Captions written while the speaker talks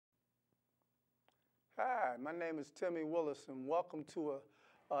Hi, my name is Timmy Willis, and welcome to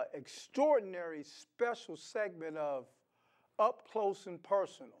a extraordinary special segment of Up Close and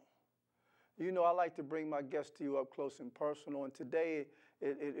Personal. You know, I like to bring my guests to you up close and personal, and today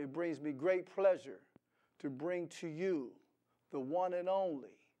it brings me great pleasure to bring to you the one and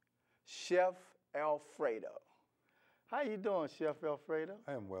only Chef Alfrado. How you doing, Chef Alfrado?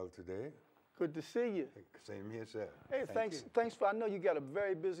 I am well today. Good to see you. Same here, sir. Hey, thanks for, I know you got a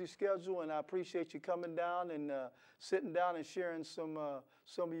very busy schedule, and I appreciate you coming down and sitting down and sharing some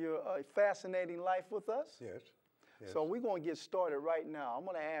of your fascinating life with us. Yes. So we're going to get started right now. I'm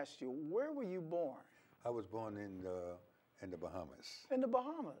going to ask you, where were you born? I was born in the Bahamas. In the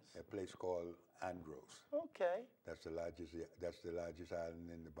Bahamas? A place called Andros. Okay. That's the largest island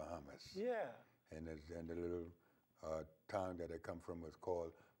in the Bahamas. Yeah. And the little town that I come from was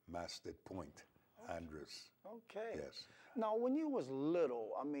called Masted Point, Andros. Okay. Yes. Now, when you was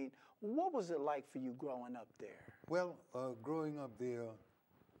little, I mean, what was it like for you growing up there? Well, growing up there,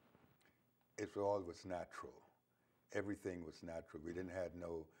 it all was natural. Everything was natural. We didn't have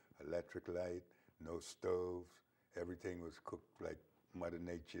no electric light, no stoves. Everything was cooked like Mother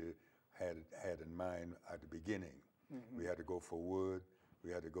Nature had in mind at the beginning. Mm-hmm. We had to go for wood.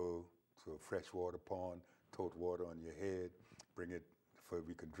 We had to go to a freshwater pond, tote water on your head, bring it so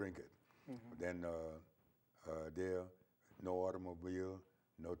we could drink it. Mm-hmm. Then there, no automobile,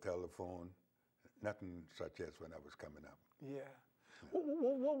 no telephone, nothing such as when I was coming up. Yeah.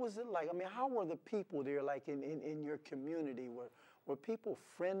 What was it like? I mean, how were the people there, like in your community? Were people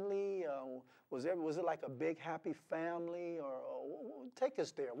friendly? Was it like a big happy family? Or take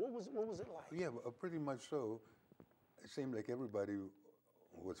us there. What was it like? Yeah, pretty much so. It seemed like everybody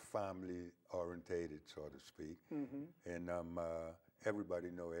was family orientated, so to speak, mm-hmm. And everybody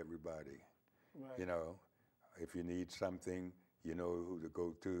know everybody. Right. You know, if you need something, you know who to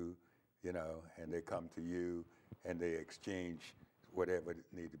go to, you know, and they come to you and they exchange whatever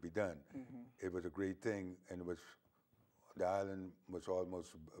need to be done. Mm-hmm. It was a great thing, and the island was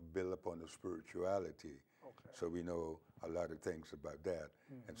almost built upon the spirituality. Okay. So we know a lot of things about that.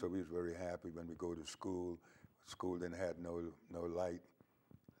 Mm-hmm. And so we was very happy when we go to school. School didn't have no light,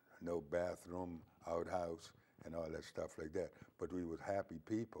 no bathroom, outhouse, and all that stuff like that. But we was happy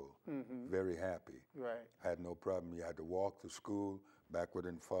people, mm-hmm. very happy. Right. Had no problem. You had to walk to school backward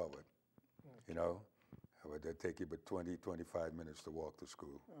and forward, okay. You know? It would take you about 20, 25 minutes to walk to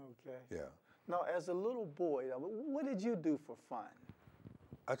school. Okay. Yeah. Now, as a little boy, what did you do for fun?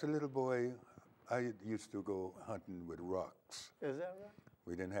 As a little boy, I used to go hunting with rocks. Is that right?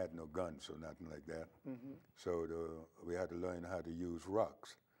 We didn't have no guns or nothing like that. Mm-hmm. So we had to learn how to use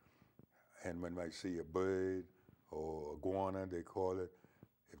rocks. And when I see a bird or a guana, they call it,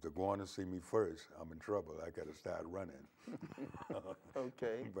 if the guana see me first, I'm in trouble. I got to start running.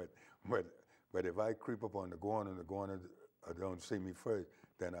 Okay. But if I creep up on the guana don't see me first,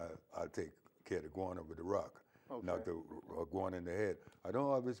 then I'll take care of the guana with the rock. Okay. Knock the guana in the head. I don't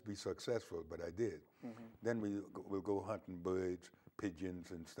always be successful, but I did. Mm-hmm. Then we'll go hunting birds,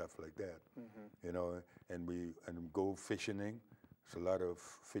 pigeons, and stuff like that. Mm-hmm. You know, and go fishing. It's a lot of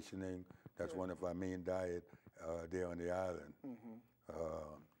fishing. That's one of our main diet there on the island. Mm-hmm.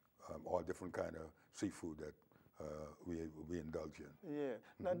 All different kind of seafood that we indulge in. Yeah.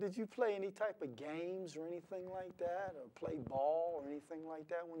 Now, did you play any type of games or anything like that, or play ball or anything like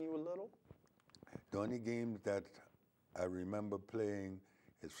that when you were little? The only game that I remember playing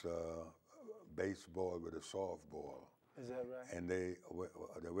is baseball with a softball. Is that right? And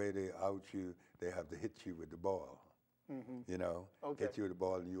the way they out you, they have to hit you with the ball. Mm-hmm. You know, okay. Hit you with the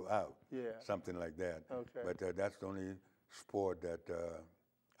ball and you out. Yeah. Something like that. Okay. But that's the only sport that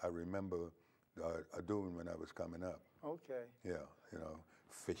I remember doing when I was coming up. Okay. Yeah, you know,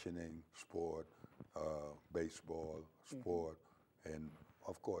 fishing, sport, baseball, sport, mm-hmm. and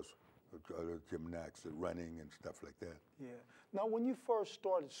of course, gymnastics, running and stuff like that. Yeah. Now, when you first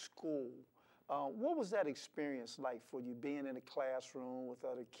started school, what was that experience like for you, being in a classroom with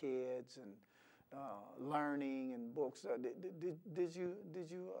other kids and learning and books? Did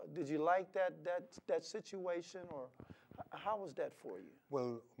you like that situation, or how was that for you?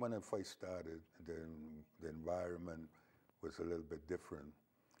 Well, when I first started, the environment was a little bit different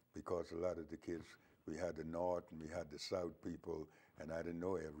because a lot of the kids, we had the North and we had the South people, and I didn't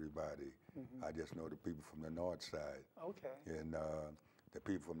know everybody. Mm-hmm. I just know the people from the North side. Okay. And the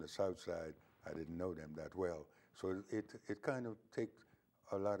people from the South side, I didn't know them that well. So it kind of takes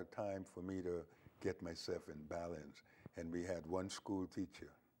a lot of time for me to get myself in balance. And we had one school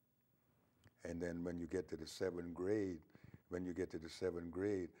teacher. And then when you get to the seventh grade,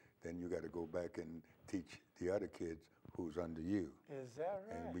 then you got to go back and teach the other kids who's under you. Is that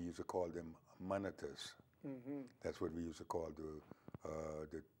right? And we used to call them monitors. That's what we used to call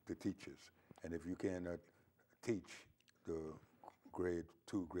the teachers. And if you cannot teach the grade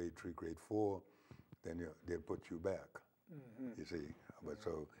 2, grade 3, grade 4, then they'll put you back. You see, but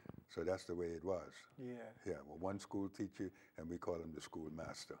so that's the way it was. Yeah. Yeah. Well, one school teacher, and we call him the school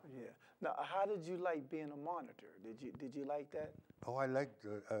master. Yeah. Now, how did you like being a monitor? Did you like that? Oh, I liked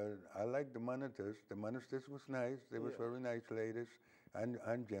the monitors. The monitors was nice. They was very nice ladies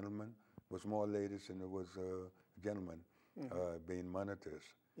and gentlemen. It was more ladies than it was gentlemen being monitors.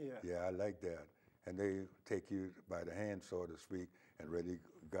 Yeah. Yeah, I like that. And they take you by the hand, so to speak, and really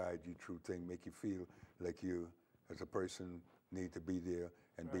guide you through things, make you feel like you, as a person, need to be there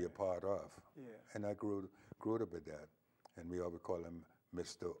and be a part of. Yeah. And I grew up with that. And we always call them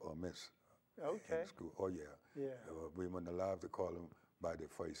Mr. or Miss in school. Oh, yeah. Yeah. We weren't allowed to call them by their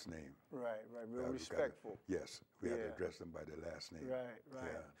first name. Right. Real respectful. Yes, we had to address them by their last name. Right.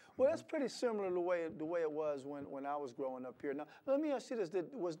 Yeah. Well, that's pretty similar to the way it was when I was growing up here. Now, let me ask you this: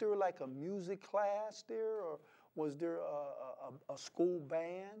 was there like a music class there, or was there a school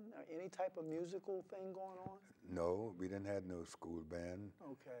band, or any type of musical thing going on? No, we didn't have no school band.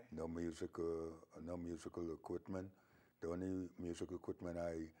 Okay. No musical equipment. The only musical equipment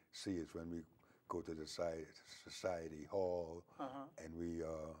I see is when we go to the society hall, and we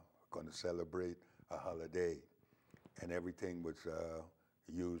are going to celebrate a holiday, and everything was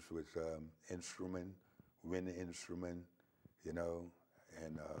used with wind instrument, you know,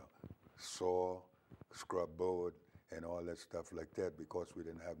 and saw, scrub board, and all that stuff like that, because we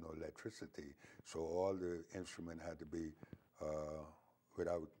didn't have no electricity. So all the instrument had to be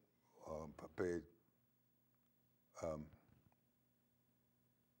without prepared.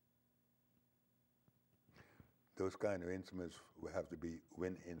 Those kind of instruments would have to be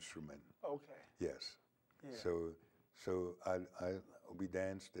wind instrument. Okay. Yes. Yeah. So we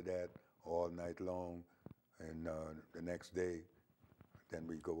danced to that all night long, and the next day, then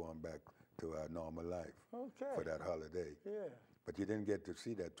we go on back to our normal life for that holiday. Yeah. But you didn't get to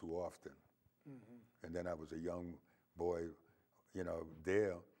see that too often. And then I was a young boy, you know,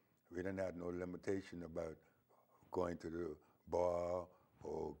 there. We didn't have no limitation about going to the bar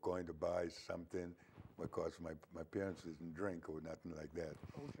or going to buy something, because my parents didn't drink or nothing like that.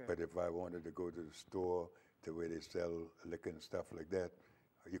 Okay. But if I wanted to go to the store to where they sell liquor and stuff like that,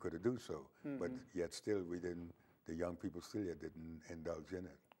 you could do so. But yet still the young people still yet didn't indulge in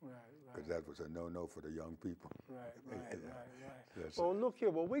it. Right. Because that was a no-no for the young people. Right. Yes. Well, look here.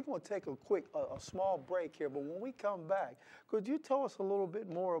 Well, we're going to take a small break here. But when we come back, could you tell us a little bit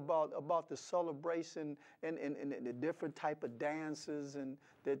more about the celebration and the different type of dances and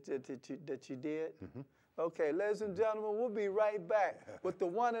that you did? Okay, ladies and gentlemen, we'll be right back with the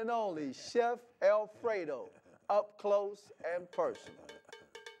one and only Chef Alfrado, up close and personal.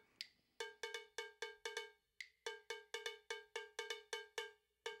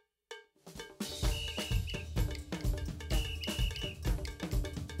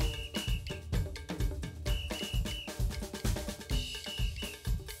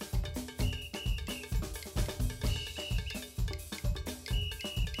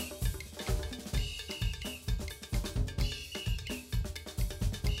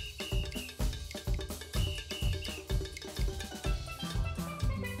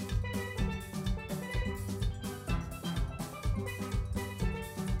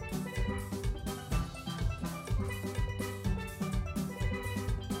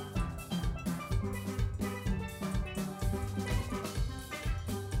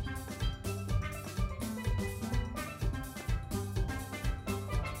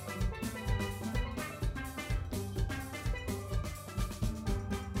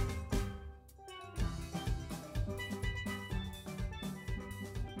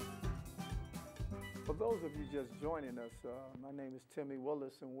 For those of you just joining us, my name is Timmy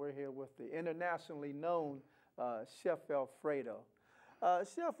Willis, and we're here with the internationally known Chef Alfrado.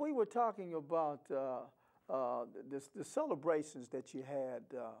 Chef, we were talking about the celebrations that you had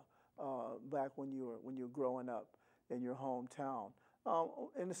back when you were growing up in your hometown,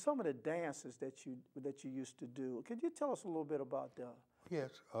 and some of the dances that you used to do. Could you tell us a little bit about that?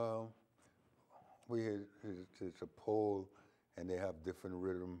 Yes, it's a pole, and they have different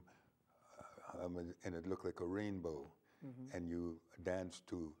rhythm. And it looked like a rainbow. And you dance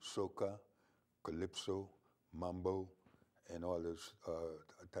to soca, calypso, mambo, and all those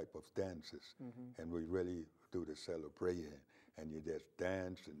type of dances. And we really do the celebrating, and you just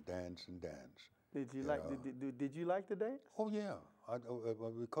dance and dance and dance. Did you like? Did you like the dance? Oh yeah,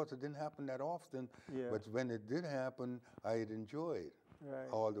 because it didn't happen that often. Yeah. But when it did happen, I'd enjoy it.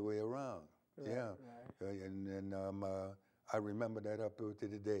 all the way around. Right, Yeah, right. and I remember that up to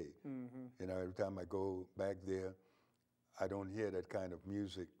the day. You know, every time I go back there, I don't hear that kind of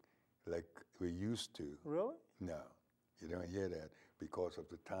music like we used to. Really? No, you don't hear that because of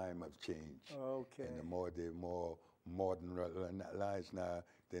the time of change. Okay. And they're more modernized now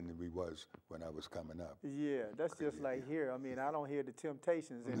than we was when I was coming up. Yeah, that's just like here. I mean, I don't hear the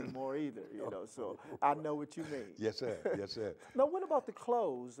Temptations anymore either, you know, so I know what you mean. Yes, sir. Yes, sir. Now, what about the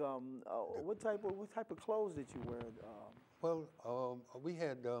clothes? What type of clothes did you wear? Well, we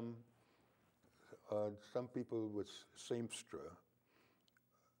had some people with seamstress,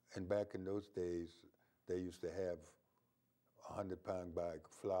 and back in those days, they used to have 100-pound bag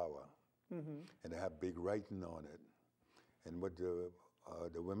of flour, and they have big writing on it. And what the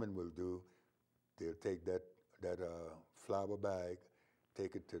women will do, they'll take that flour bag,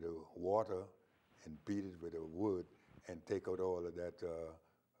 take it to the water, and beat it with a wood, and take out all of that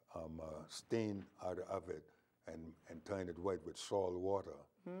stain out of it, and turn it white with salt water.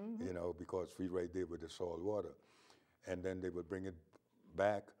 You know, because we right there with the salt water, and then they would bring it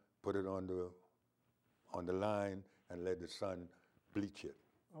back, put it on the line, and let the sun bleach it.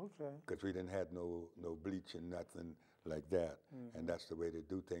 Okay. Because we didn't have no bleach and nothing like that. And that's the way they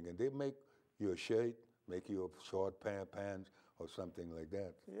do things. And they make you a shirt, make you a short pants or something like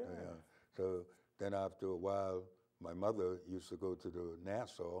that. Yeah. So then after a while, my mother used to go to the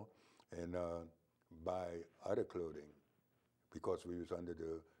Nassau and buy other clothing because we was under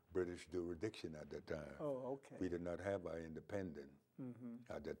the British jurisdiction at that time. Oh, okay. We did not have our independence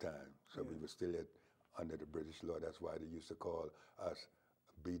at that time. So we were still under the British law. That's why they used to call us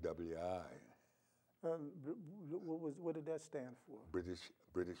BWI. What did that stand for?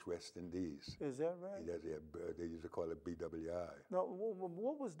 British West Indies. Is that right? They used to call it BWI. Now,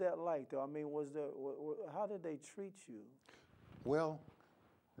 what was that like, though? I mean, how did they treat you? Well,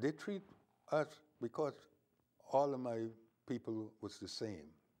 they treat us because all of my people was the same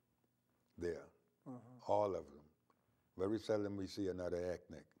there, all of them. Very seldom we see another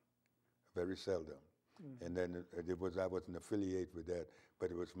ethnic, very seldom. And then I wasn't affiliated with that, but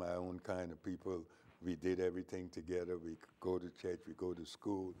it was my own kind of people. We did everything together. We go to church, we go to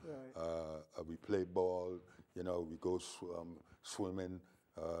school, we play ball, you know, we go swimming,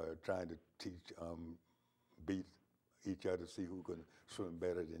 trying to teach, beat each other, see who can swim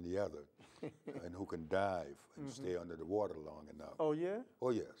better than the other, and who can dive and stay under the water long enough. Oh yeah? Oh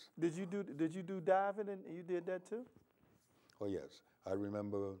yes. Did you do diving, and you did that too? Oh yes. I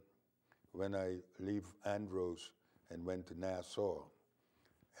remember when I leave Andros and went to Nassau,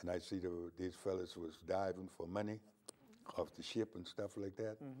 and I see these fellas was diving for money off the ship and stuff like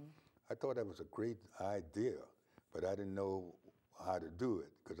that. I thought that was a great idea, but I didn't know how to do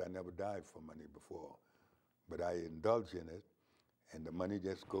it because I never dived for money before. But I indulge in it, and the money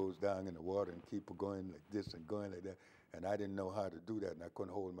just goes down in the water and keep going like this and going like that. And I didn't know how to do that, and I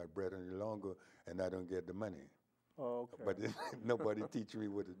couldn't hold my breath any longer, and I don't get the money. Oh, okay. But nobody teach me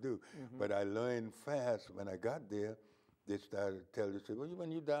what to do. But I learned fast when I got there. They started to tell you, well,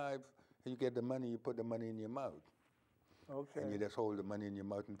 when you dive and you get the money, you put the money in your mouth. Okay. And you just hold the money in your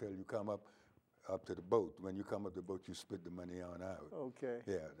mouth until you come up to the boat. When you come up to the boat, you spit the money on out. Okay.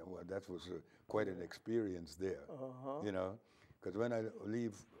 Yeah, well, that was quite an experience there, you know. Because when I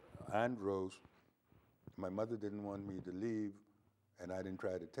leave Andros, my mother didn't want me to leave, and I didn't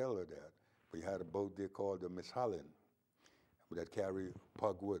try to tell her that. We had a boat there called the Miss Holland that carried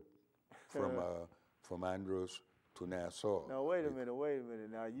pugwood from Andros to Nassau. Now, wait a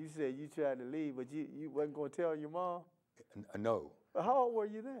minute. Now, you said you tried to leave, but you wasn't going to tell your mom? No. How old were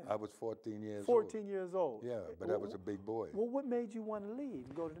you then? I was 14 years old. 14 years old? Yeah, but I was a big boy. Well, what made you want to leave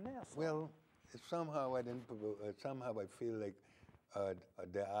and go to Nassau? Well, somehow I feel like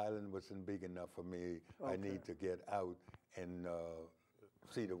the island wasn't big enough for me. Okay. I need to get out and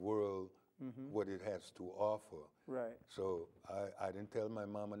see the world, what it has to offer. Right. So I didn't tell my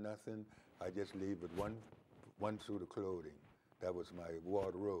mama nothing. I just leave with one suit of clothing. That was my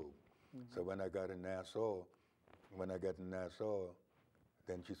wardrobe. So when I got in Nassau,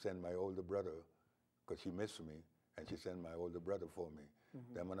 then she sent my older brother, because she missed me, and she sent my older brother for me.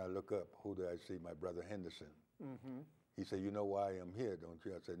 Then when I look up, who do I see? My brother Henderson. He said, you know why I'm here, don't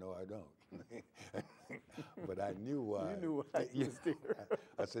you? I said, no, I don't. But I knew why. You knew why you was there.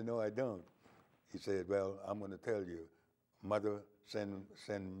 I said, no, I don't. He said, well, I'm going to tell you. Mother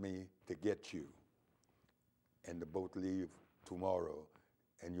send me to get you. And the boat leave tomorrow,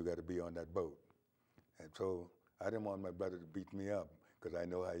 and you got to be on that boat. And so I didn't want my brother to beat me up, because I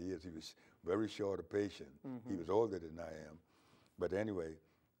know how he is. He was very short of patience. He was older than I am. But anyway,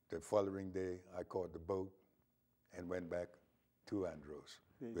 the following day, I caught the boat and went back to Andros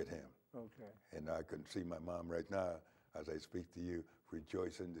with him. Okay. And I can see my mom right now, as I speak to you,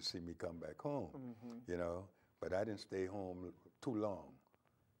 rejoicing to see me come back home, you know. But I didn't stay home too long.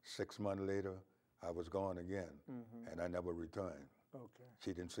 6 months later, I was gone again, and I never returned. Okay.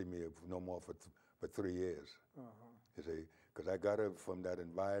 She didn't see me no more for 3 years. You see, because I got her from that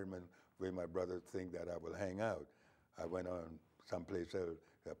environment where my brother think that I will hang out. I went on someplace else,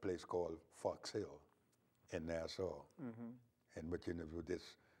 a place called Fox Hill in Nassau. And but you know,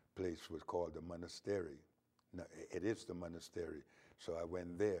 this place was called the monastery. Now, it is the monastery. So I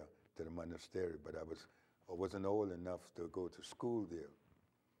went there to the monastery, but I wasn't old enough to go to school there.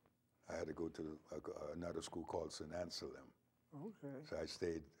 I had to go to another school called St. Anselm. Okay. So I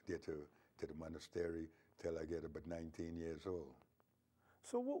stayed there to the monastery till I get about 19 years old.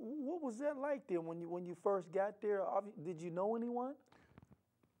 So what was that like there when you first got there? Did you know anyone?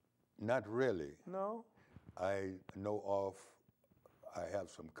 Not really. No? I have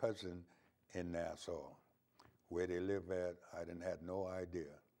some cousin in Nassau. Where they live at, I didn't have no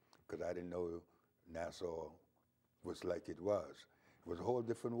idea, because I didn't know Nassau was like it was. It was a whole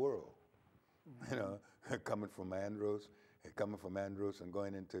different world. You know, coming from Andros and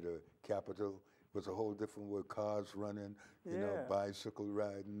going into the capital was a whole different world. Cars running, you know, bicycle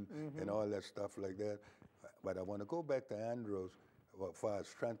riding, and all that stuff like that. But I want to go back to Andros. Well, as far as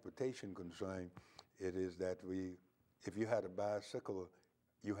transportation concerned, it is that if you had a bicycle,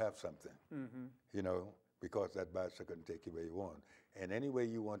 you have something, you know, because that bicycle can take you where you want. And anywhere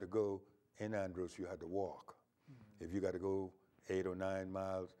you want to go in Andros, you have to walk. If you got to go 8 or 9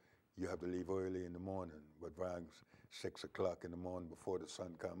 miles, you have to leave early in the morning, but around 6 o'clock in the morning before the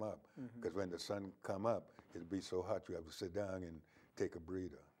sun come up. Because when the sun come up, it'll be so hot you have to sit down and take a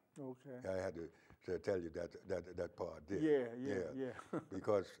breather. Okay. I had to tell you that part there. Yeah.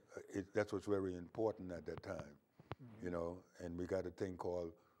 Because that's what's very important at that time, you know. And we got a thing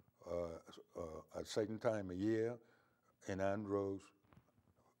called a certain time of year in Andros,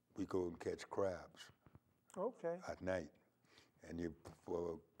 we go and catch crabs. Okay. At night. And you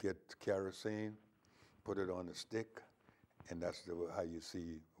get kerosene, put it on a stick, and that's how you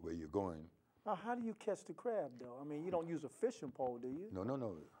see where you're going. How do you catch the crab, though? I mean, you don't use a fishing pole, do you? No.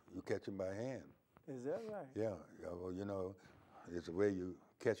 You catch them by hand. Is that right? Yeah. Well, you know, there's a way you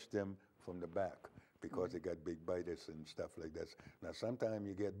catch them from the back because they got big biters and stuff like that. Now, sometimes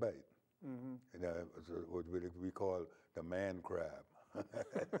you get bite. And what we call the man crab.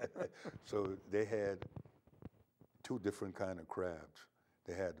 So they had 2 different kind of crabs.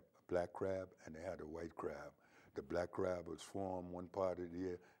 They had a black crab and they had a white crab. The black crab would swarm one part of the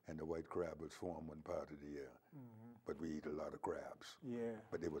year and the white crab would swarm one part of the year. But we eat a lot of crabs. Yeah.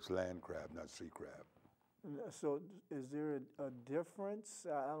 But it was land crab, not sea crab. So is there a difference?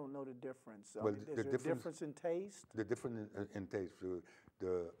 I don't know the difference. Well, is there a difference in taste? The difference in taste.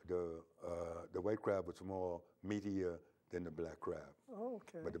 The white crab was more meatier than the black crab. Oh,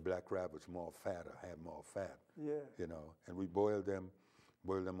 okay. But the black crab was more fatter, had more fat. Yeah. You know, and we boiled them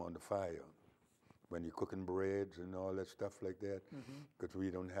on the fire. When you're cooking breads and all that stuff like that, because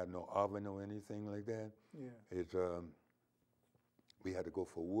we don't have no oven or anything like that. Yeah. We had to go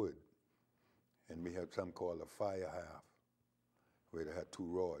for wood. And we had something called a fire half, where they had 2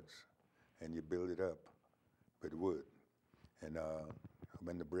 rods, and you build it up with wood. And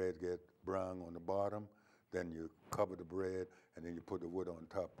when the bread get brown on the bottom, then you cover the bread, and then you put the wood on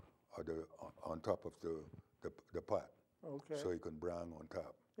top of the pot. Okay. So you can brown on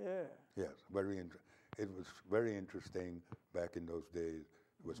top. Yeah. Yes, it was very interesting back in those days.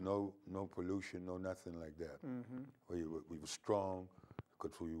 There was no pollution, no nothing like that. We were strong,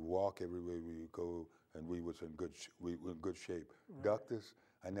 because we walk everywhere we go, and we was in good shape. Right. Doctors,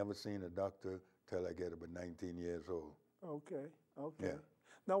 I never seen a doctor till I get about 19 years old. Okay. Yeah.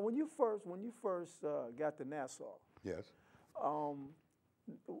 Now, when you first got to Nassau, yes. I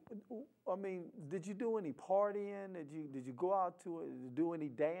mean, did you do any partying? Did you go out to do any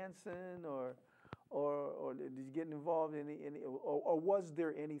dancing, or did you get involved in any or was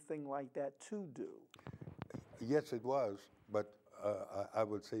there anything like that to do? Yes, it was, but I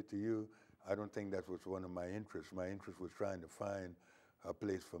would say to you, I don't think that was one of my interests. My interest was trying to find a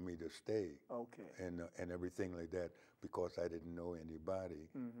place for me to stay. Okay. And everything like that, because I didn't know anybody,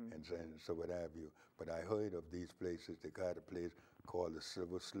 and so what have you. But I heard of these places. They got a place called the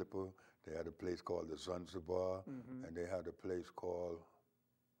Silver Slipper. They had a place called the Zanzibar, and they had a place called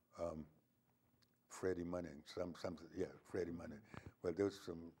Freddie Money. Freddie Money. Well, there's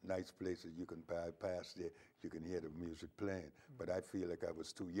some nice places you can pass there. You can hear the music playing. But I feel like I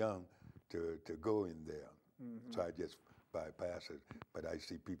was too young to go in there, so I just bypass it. But I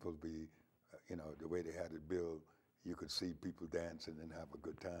see people be, the way they had it built, you could see people dancing and have a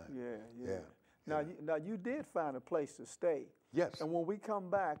good time. Yeah. Now you did find a place to stay. Yes. And when we come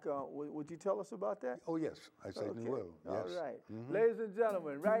back, would you tell us about that? Oh, yes, I certainly will. Yes. All right. Ladies and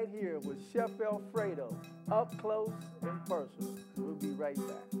gentlemen, right here with Chef Alfrado, up close and personal. We'll be right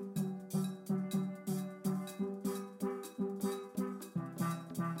back.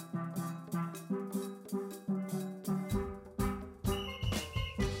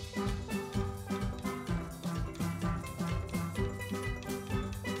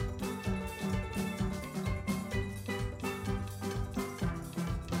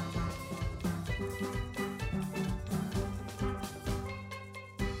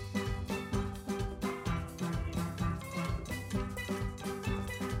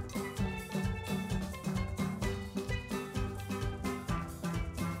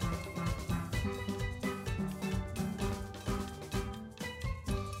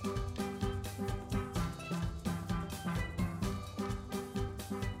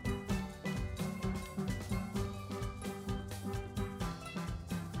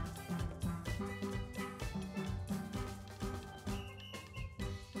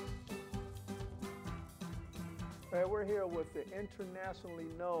 We're here with the internationally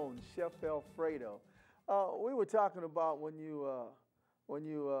known Chef Alfrado. We were talking about when you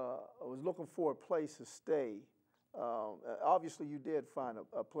was looking for a place to stay. Obviously, you did find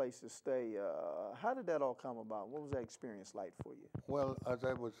a place to stay. How did that all come about? What was that experience like for you? Well, as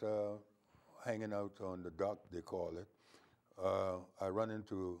I was hanging out on the dock, they call it, I run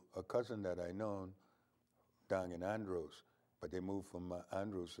into a cousin that I known down in Andros, but they moved from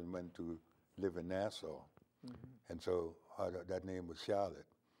Andros and went to live in Nassau. And so that name was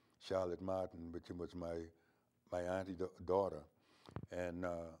Charlotte Martin, which was my auntie daughter. And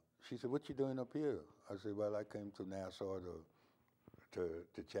she said, "What you doing up here?" I said, "Well, I came to Nassau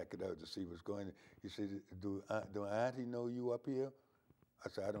to check it out, to see what's going on." He said, do auntie know you up here?" I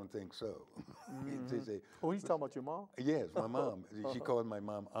said, "I don't think so." He said, "Oh, he's talking about your mom?" "Yes, my mom." She called my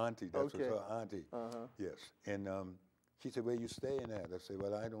mom auntie. That's Okay. her auntie. Yes. And she said, "Where you staying at?" I said,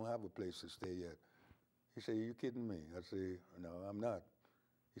 "Well, I don't have a place to stay yet." He said, "You kidding me?" I said, "No, I'm not."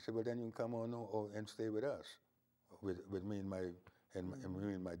 He said, "Well, then you can come on and stay with us, with me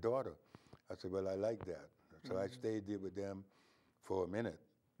and my daughter." I said, "Well, I like that." So I stayed there with them for a minute.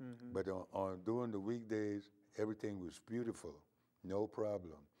 But during the weekdays, everything was beautiful, no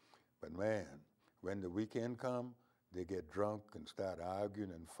problem. But man, when the weekend come, they get drunk and start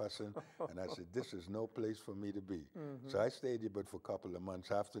arguing and fussing. And I said, "This is no place for me to be." So I stayed there, but for a couple of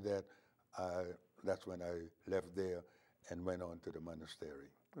months. After that, that's when I left there and went on to the monastery.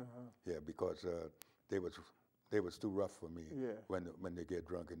 Yeah, because they was too rough for me. When they get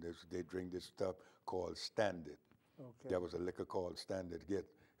drunk and they drink this stuff called Standard. Okay. There was a liquor called Standard.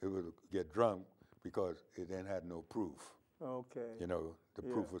 It would get drunk because it then had no proof. Okay. You know, the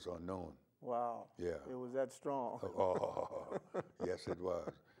proof was unknown. Wow. Yeah. It was that strong. Oh, yes, it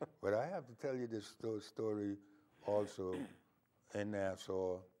was. But I have to tell you this story also. In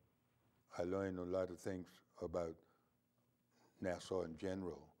Nassau, I learned a lot of things about Nassau in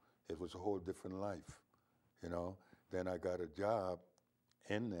general. It was a whole different life, you know. Then I got a job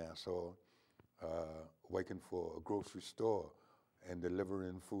in Nassau working for a grocery store and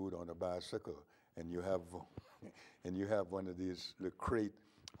delivering food on a bicycle. And you have one of these little crate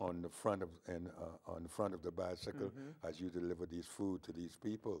on the front of the bicycle as you deliver these food to these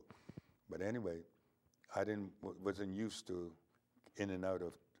people. But anyway, I wasn't used to in and out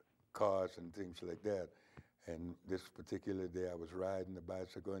of cars and things like that. And this particular day I was riding the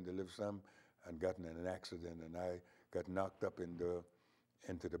bicycle and deliver some and got in an accident, and I got knocked up into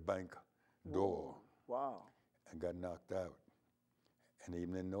the bank door. Wow. And got knocked out. And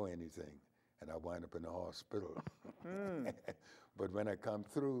even didn't know anything. And I wound up in the hospital. But when I come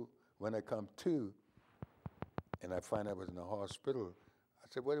to, and I find I was in the hospital, I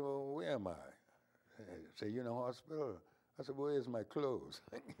said, where am I? They say, "You're in the hospital." I said, "Where's my clothes?"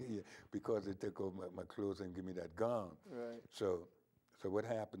 Because they took off my clothes and give me that gown. Right. So what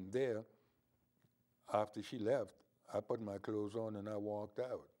happened there, after she left, I put my clothes on and I walked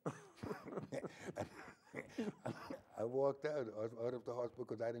out. I walked out of the hospital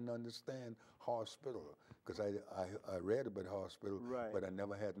because I didn't understand hospital. Because I read about hospital, but I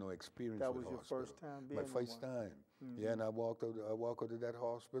never had no experience with hospital. That was your first time being My first time. Yeah, and I walked out of that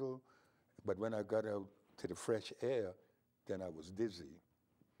hospital, but when I got out to the fresh air, then I was dizzy.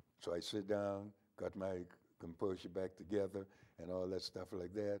 So I sit down, got my composure back together and all that stuff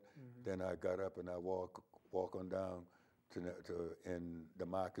like that. Then I got up and I walk on down in the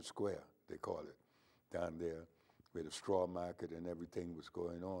market square, they call it, down there where the straw market and everything was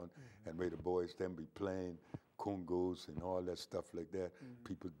going on, and where the boys then be playing congos and all that stuff like that.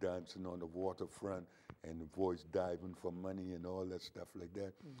 People dancing on the waterfront and the boys diving for money and all that stuff like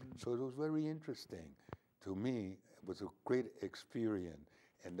that. So it was very interesting. To me, it was a great experience,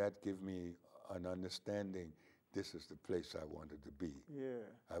 and that gave me an understanding. This is the place I wanted to be. Yeah.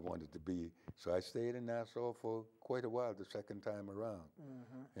 I wanted to be. So I stayed in Nassau for quite a while, the second time around.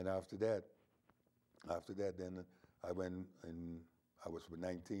 And after that, then I went and I was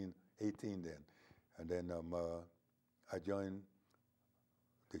 19, 18 then. And then I joined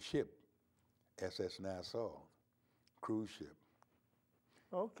the ship, SS Nassau, cruise ship.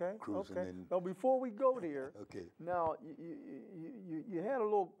 Okay. Cruising okay. in. Now, before we go there, Okay. now you had a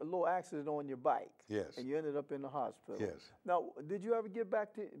little accident on your bike. Yes. And you ended up in the hospital. Yes. Now, did you ever get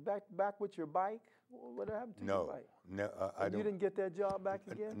back with your bike? What happened to your bike? No, I You didn't get that job back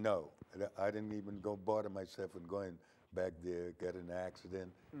again? No, I didn't even go bother myself and going back there, get in an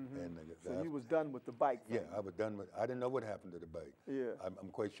accident. And So you was done with the bike thing? Yeah, I was done with. I didn't know what happened to the bike. Yeah. I'm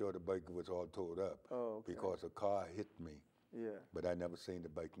quite sure the bike was all tore up. Oh, okay. Because a car hit me. Yeah. But I never seen the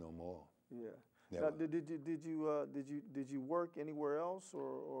bike no more. Yeah. Never. Now, did you work anywhere else,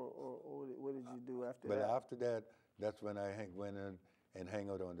 or what did you do after that? But after that, that's when I went in and hang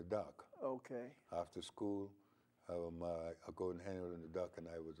out on the dock. Okay. After school, I go and hang out on the dock, and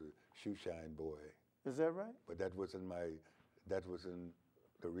I was a shoe shine boy. Is that right? But that wasn't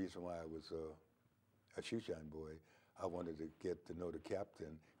the reason why I was a shoe shine boy. I wanted to get to know the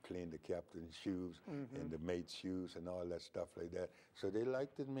captain, clean the captain's shoes and the mate's shoes and all that stuff like that. So they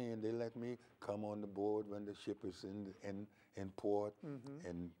liked me, and they let me come on the board when the ship is in port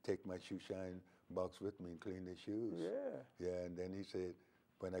and take my shoe shine box with me and clean the shoes. Yeah. Yeah, and then he said,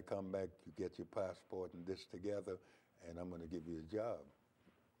 when I come back, you get your passport and this together, and I'm going to give you a job.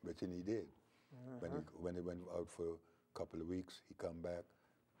 But then he did. When he went out for a couple of weeks, he come back,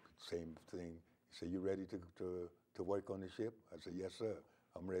 same thing. He said, you ready to work on the ship? I said, yes, sir.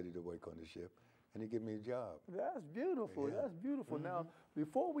 I'm ready to work on the ship. And he gave me a job. That's beautiful. Yeah. That's beautiful. Now,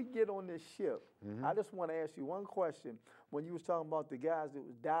 before we get on this ship, I just want to ask you one question. When you was talking about the guys that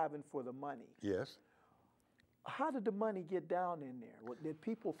was diving for the money, Yes. how did the money get down in there? Did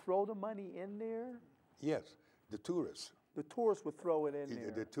people throw the money in there? Yes, the tourists. The tourists would throw it in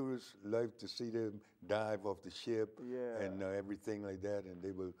there. The tourists like to see them dive off the ship and everything like that, and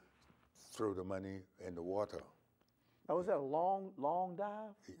they will throw the money in the water. Now, was that a long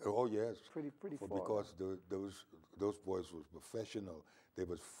dive? Oh yes, Pretty far. Because those boys was professional. They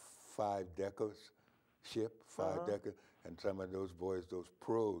was 5-deckers ship, 5-decker, and some of those boys, those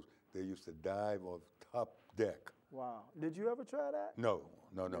pros, they used to dive off top deck. Wow. Did you ever try that? No.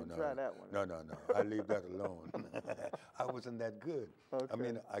 Try that one. No. I leave that alone. I wasn't that good. Okay. I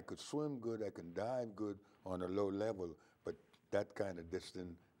mean, I could swim good, I can dive good on a low level, but that kind of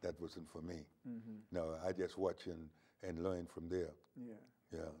distance, that wasn't for me. No, I just watch and learn from there. Yeah.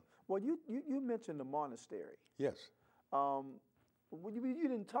 Yeah. Well, you mentioned the monastery. Yes. You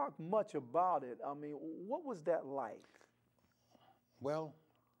didn't talk much about it. I mean, what was that like? Well,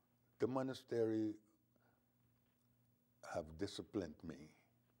 the monastery have disciplined me,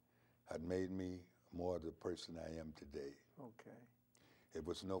 had made me more the person I am today. Okay. It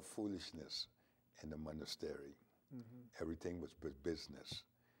was no foolishness in the monastery. Everything was business.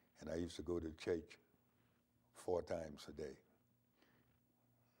 And I used to go to church 4 times a day.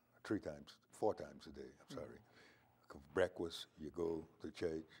 4 times a day, I'm sorry. Breakfast, you go to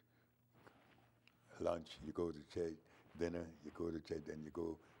church. Lunch, you go to church. Dinner, you go to church. Then you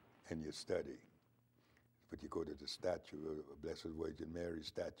go and you study. But you go to the statue, Blessed Virgin Mary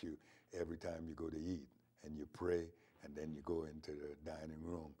statue, every time you go to eat. And you pray, and then you go into the dining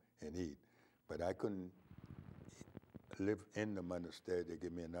room and eat. But I couldn't live in the monastery. They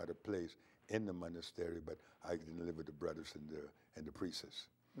gave me another place in the monastery, but I didn't live with the brothers and the priests.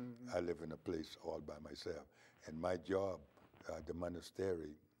 I live in a place all by myself. And my job at the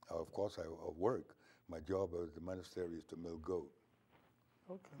monastery, of course I work, my job at the monastery is to milk goat.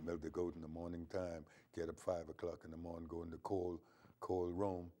 Okay. Milk the goat in the morning time, get up 5 o'clock in the morning, go in the cold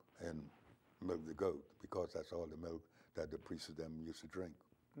room and milk the goat, because that's all the milk that the priests of them used to drink,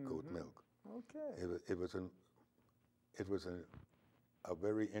 goat milk. Okay. It was a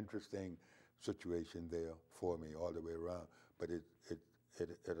very interesting situation there for me all the way around, but it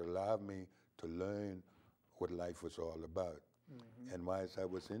allowed me to learn what life was all about. And whilst I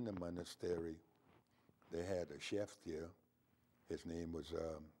was in the monastery, they had a chef there. His name was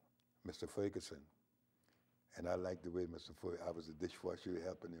Mr. Ferguson. And I liked the way Mr. Ferguson, I was a dishwasher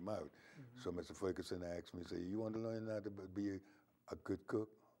helping him out. So Mr. Ferguson asked me, say, you want to learn how to be a good cook?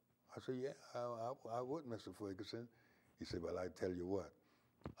 I said, yeah, I would, Mr. Ferguson. He said, well, I tell you what,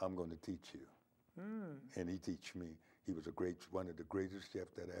 I'm going to teach you. and he teach me. He was one of the greatest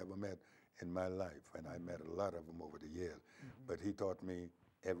chefs that I ever met in my life, and I met a lot of them over the years. But he taught me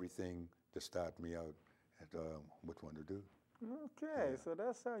everything to start me out at which one to do. Okay, so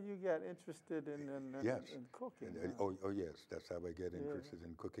that's how you got interested in Yes. in cooking. Oh, yes, that's how I get interested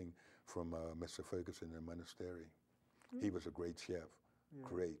in cooking from Mr. Ferguson in Monastery. He was a great chef,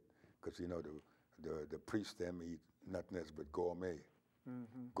 great, because you know the priests them eat nothing else but gourmet,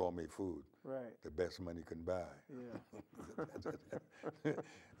 gourmet food, right? The best money can buy. Yeah.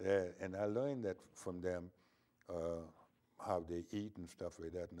 Yeah, and I learned that from them, how they eat and stuff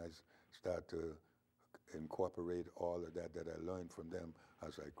like that, and I start to incorporate all of that I learned from them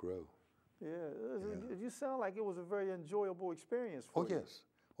as I grow. Yeah, you sound like it was a very enjoyable experience for you. Yes.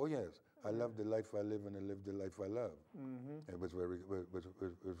 Oh yes, I love the life I live and I live the life I love. It was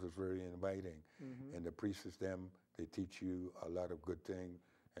very inviting, and the priests them they teach you a lot of good things,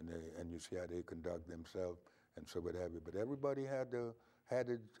 and you see how they conduct themselves and so what have you. But everybody had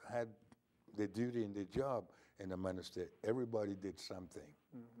their duty and their job in the monastery. Everybody did something,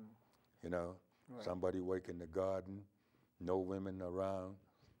 you know. Right. Somebody work in the garden, no women around,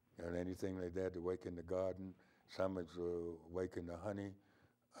 and anything like that. They work in the garden. Some is work in the honey,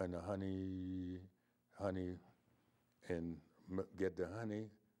 and and get the honey.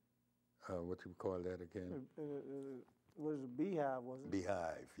 What you call that again? Was it beehive? Was it?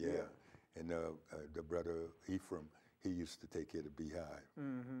 Beehive, yeah. And the brother Ephraim, he used to take care of the beehive.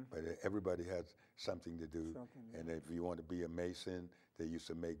 But everybody has something to do. And if you want to be a mason, they used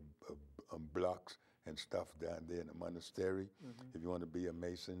to make blocks and stuff down there in the monastery. If you want to be a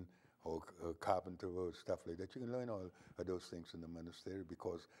mason or a carpenter or stuff like that, you can learn all of those things in the monastery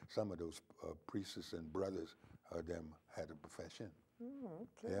because some of those priests and brothers of them had a profession.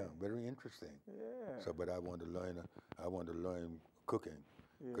 Okay. Yeah, very interesting. Yeah. So, but I want to learn cooking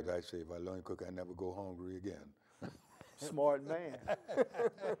because I say if I learn cooking, I never go hungry again. Smart man.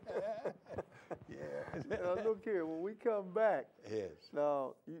 Yeah. Now look here, when we come back,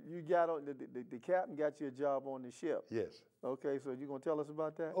 now you got on the captain got you a job on the ship. Yes. Okay, so you gonna tell us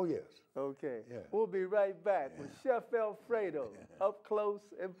about that? Oh yes. Okay. Yeah. We'll be right back with Chef Alfrado, up close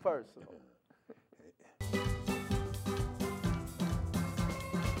and personal.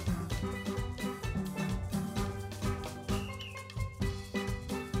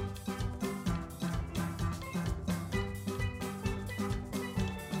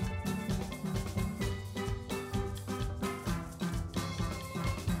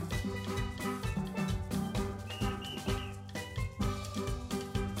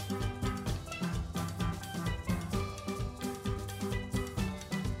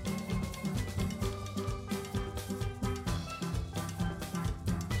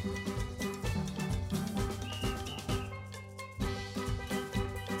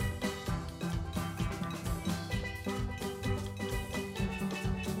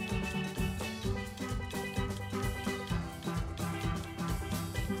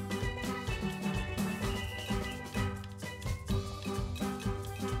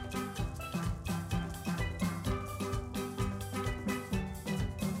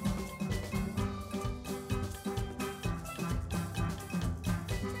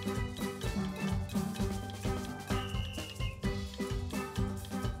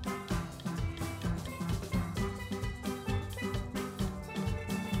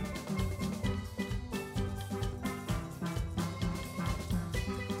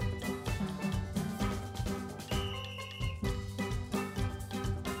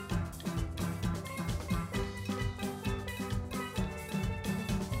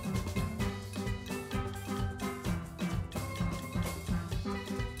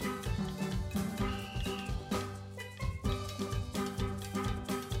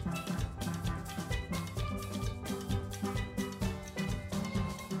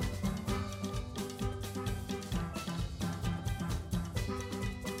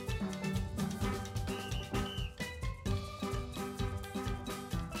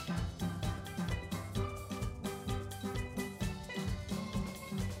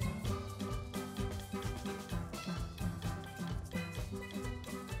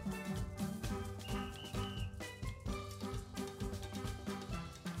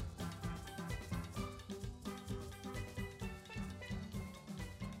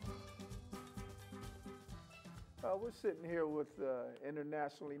 We're sitting here with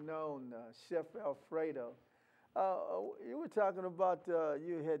internationally known Chef Alfrado. You were talking about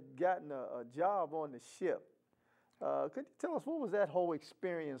you had gotten a job on the ship. Could you tell us what was that whole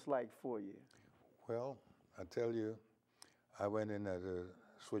experience like for you? Well, I tell you, I went in as a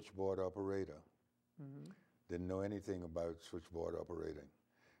switchboard operator. Didn't know anything about switchboard operating.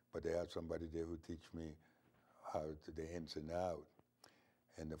 but they had somebody there who teach me how to the ins and out.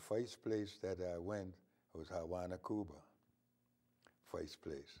 And the first place that I went was Havana, Cuba. First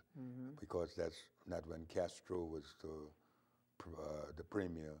place, because that's not when Castro was the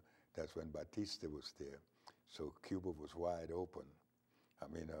premier. That's when Batista was there. So Cuba was wide open. I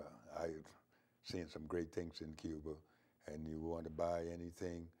mean, I've seen some great things in Cuba, and you want to buy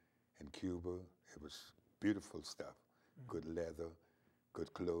anything in Cuba, it was beautiful stuff, good leather,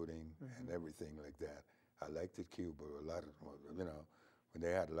 good clothing, and everything like that. I liked it, Cuba, a lot of, you know, when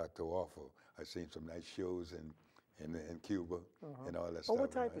they had a lot to offer. I've seen some nice shows in Cuba and all that stuff.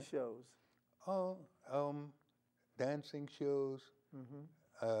 What type of shows? Oh, dancing shows,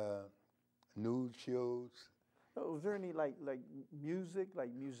 nude shows. Was there any like music,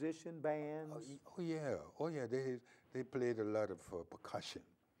 like musician bands? Oh yeah. They played a lot of percussion,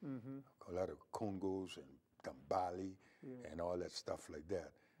 a lot of congos and tambali and all that stuff like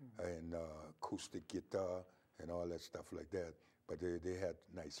that, and acoustic guitar and all that stuff like that. But they had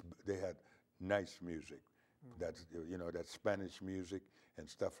nice music. That's, you know, that Spanish music and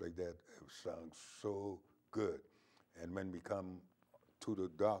stuff like that. It sounds so good. And when we come to the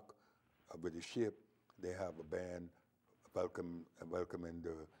dock with the ship, they have a band welcoming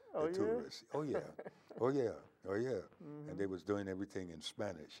the tourists. Oh yeah, oh yeah. And they was doing everything in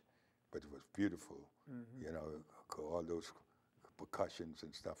Spanish, but it was beautiful. You know, all those percussions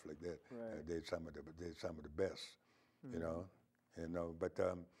and stuff like that. Right. They're some of the best. You know. But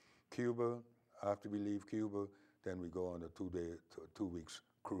Cuba. After we leave Cuba, then we go on a 2 weeks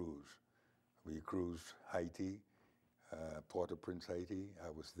cruise. We cruised Haiti, Port-au-Prince, Haiti. I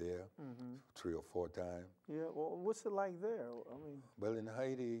was there 3 or 4 times. Yeah, well, what's it like there? I mean, well, in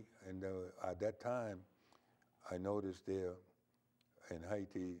Haiti, and at that time, I noticed there in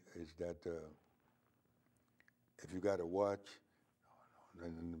Haiti is that if you got a watch,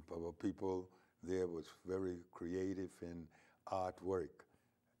 and people there was very creative in artwork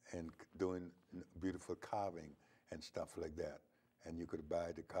and doing beautiful carving and stuff like that. And you could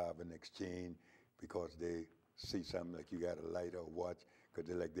buy the carving exchange because they see something like you got a light or watch, because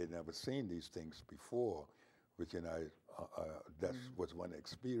they'd never seen these things before, which, you know, that was one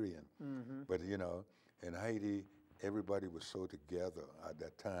experience. But, you know, in Haiti, everybody was so together at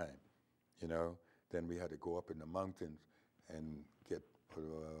that time, you know. Then we had to go up in the mountains and get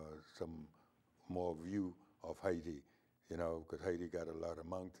some more view of Haiti. You know, because Haiti got a lot of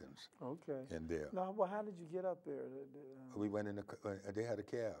mountains in there. Now, well, how did you get up there? We went in they had a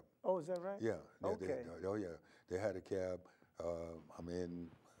cab. Oh, is that right? Yeah. Okay. They had a cab. I mean,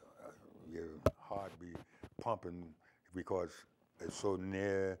 your heart be pumping because it's so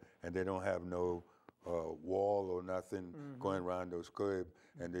near, and they don't have no wall or nothing going around those curbs,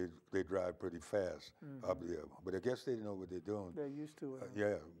 and they drive pretty fast up there. But I guess they know what they're doing. They're used to it.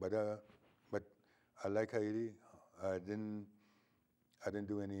 Yeah, but I like Haiti. I didn't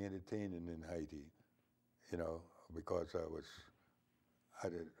do any entertaining in Haiti, you know, because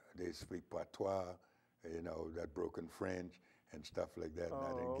they speak patois, you know, that broken French and stuff like that, and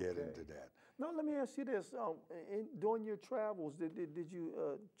I didn't get into that. Now, let me ask you this. During your travels, did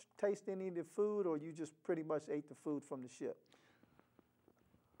you taste any of the food, or you just pretty much ate the food from the ship?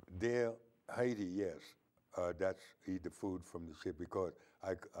 There, Haiti, yes. That's eat the food from the ship, because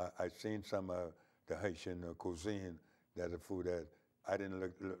I seen some the Haitian cuisine, that's a food that I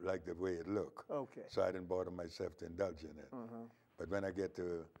didn't like the way it looked. Okay. So I didn't bother myself to indulge in it. But when I get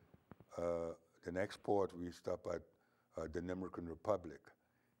to the next port, we stop at the Dominican Republic,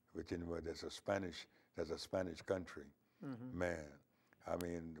 which there's a Spanish country. Man, I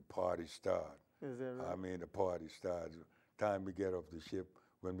mean, the party starts. Is that right? I mean, the party starts. Time we get off the ship,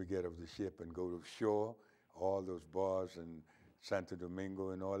 when we get off the ship and go to shore, all those bars and Santo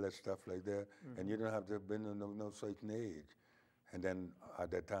Domingo and all that stuff like that, and you don't have to have been no certain age. And then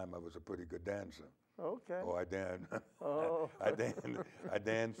at that time, I was a pretty good dancer. Okay. Oh, I danced. Oh. I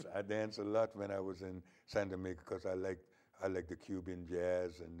danced a lot when I was in Santo Domingo, because I like the Cuban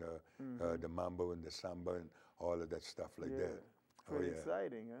jazz and the mambo and the samba and all of that stuff like that. Pretty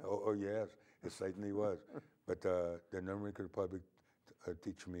exciting, huh? Oh yes, it certainly was. But the Dominican Republic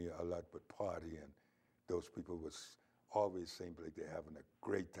teach me a lot with partying. Those people was always seemed like they're having a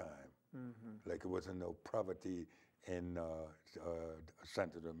great time. Like it wasn't no poverty in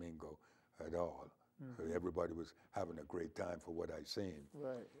Santo Domingo at all. So everybody was having a great time for what I seen.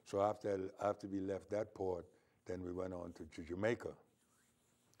 Right. So after we left that port, then we went on to Jamaica.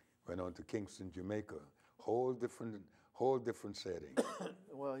 Went on to Kingston, Jamaica. Whole different setting.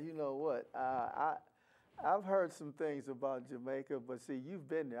 Well, you know what? I've heard some things about Jamaica, but see, you've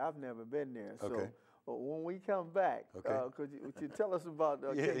been there. I've never been there. Okay. So when we come back, would you tell us about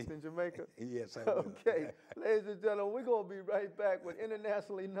cakes in Jamaica? Yes, I will. Okay. Ladies and gentlemen, we're going to be right back with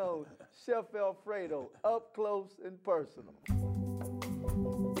internationally known Chef Alfrado, up close and personal.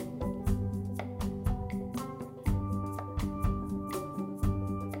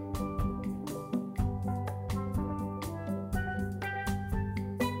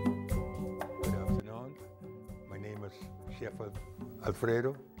 Chef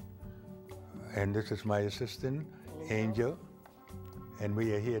Alfredo, and this is my assistant, Angel, and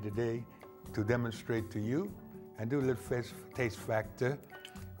we are here today to demonstrate to you and do a little taste factor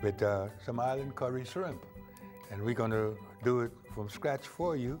with some island curry shrimp. And we're going to do it from scratch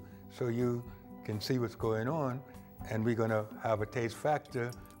for you so you can see what's going on, and we're going to have a taste factor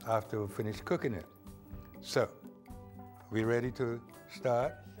after we finish cooking it. So, we ready to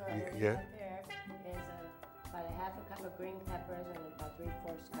start? Sure. Yeah. About a half a cup of green peppers and about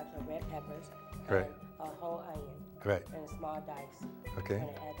 3/4 cups of red peppers. Right. And a whole onion. Right. And a small dice. Okay. And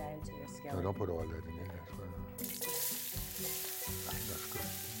add that into your skillet. No, don't put all that in there. That's good.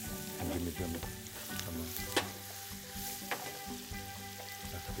 And give me. Come on.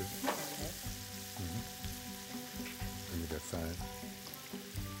 That's good. Okay. Mm-hmm. Give me that side.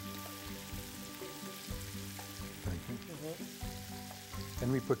 Thank you. Mm-hmm.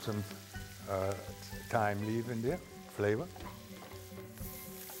 And we put some thyme leaf in there, flavor.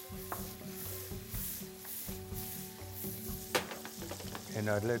 And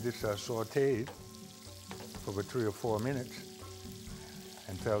I'd let this saute for about 3 or 4 minutes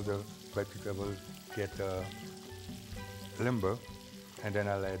until the vegetables get limber, and then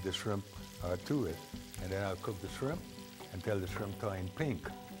I'll add the shrimp to it. And then I'll cook the shrimp until the shrimp turn pink.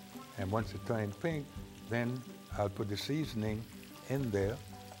 And once it turns pink, then I'll put the seasoning in there.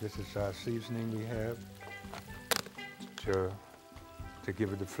 This is our seasoning we have to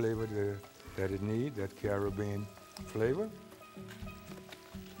give it the flavor that it needs, that Caribbean flavor.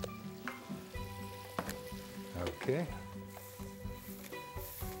 Okay.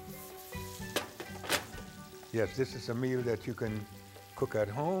 Yes, this is a meal that you can cook at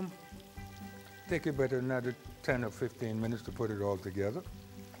home. Take about another 10 or 15 minutes to put it all together.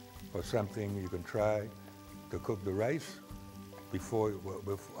 Or something you can try to cook the rice before you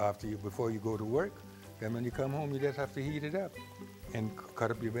go to work. Then when you come home, you just have to heat it up and cut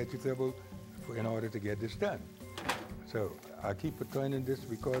up your vegetable in order to get this done. So I keep turning this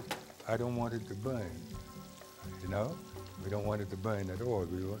because I don't want it to burn. You know, we don't want it to burn at all.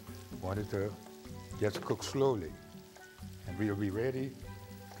 We want it to just cook slowly. And we'll be ready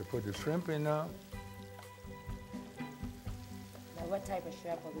to put the shrimp in now. Now, what type of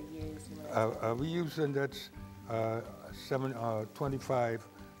shrimp will we use? We're using that's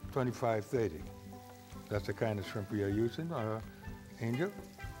 25-30. That's the kind of shrimp we are using, Angel.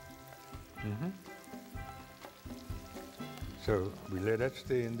 Mm-hmm. So we let that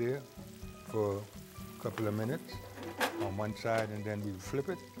stay in there for a couple of minutes on one side, and then we'll flip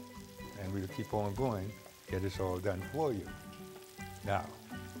it, and we'll keep on going, get this all done for you. Now,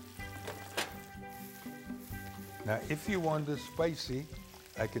 if you want it spicy,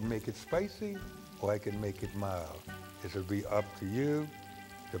 I can make it spicy, or I can make it mild. This will be up to you,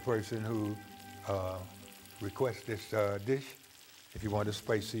 the person who requests this dish. If you want it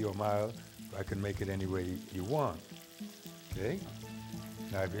spicy or mild, I can make it any way you want. Okay?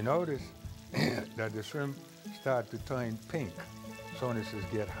 Now, if you notice that the shrimp start to turn pink, soon as it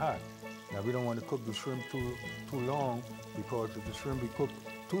get hot. Now, we don't want to cook the shrimp too long, because if the shrimp be cooked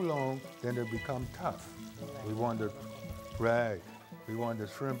too long, then they become tough. We want the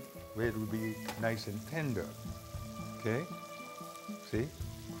shrimp where it will be nice and tender. Okay? See?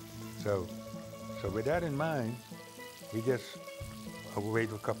 So with that in mind, we just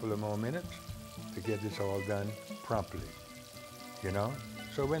wait a couple of more minutes to get this all done promptly. You know?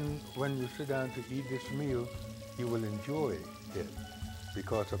 So when you sit down to eat this meal, you will enjoy it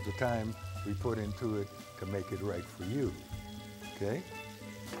because of the time we put into it to make it right for you. Okay?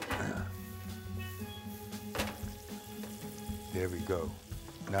 There we go.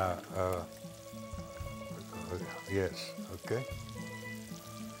 Now, yes, okay.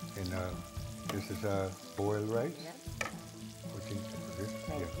 And this is boiled rice. Yep. What is this?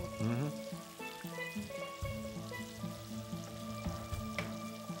 Thank Yeah. you. Mm-hmm.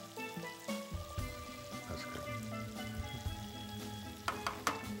 That's good.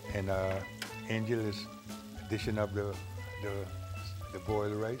 And Angel is dishing up the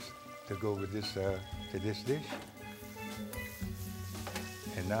boiled rice to go with this to this dish.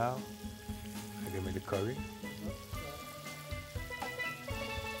 And now, give me the curry.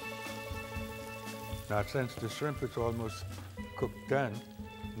 Now, since the shrimp is almost cooked done,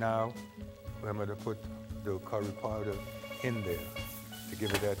 now I'm going to put the curry powder in there to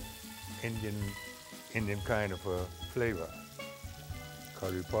give it that Indian kind of a flavor.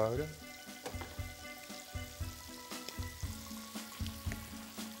 Curry powder.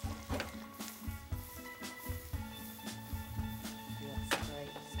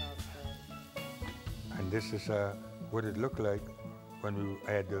 And this is what it looked like when we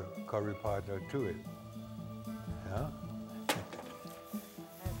add the curry powder to it. Yeah?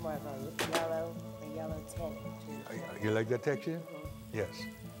 That's more of a yellow tint. You like that texture? Mm-hmm. Yes.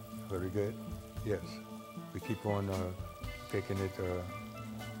 Very good. Yes. We keep on taking it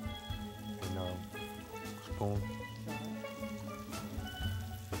in a spoon.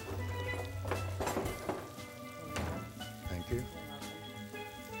 Thank you.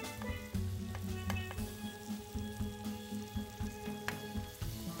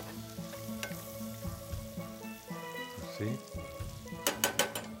 See?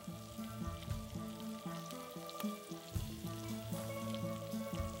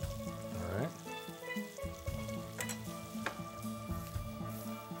 All right.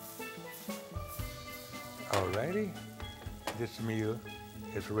 All righty. This meal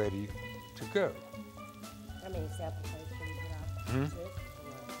is ready to go. How many sample plates can you put out?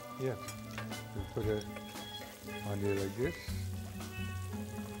 Hmm? Yes. We put it on there like this.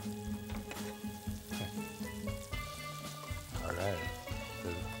 All right. Oh,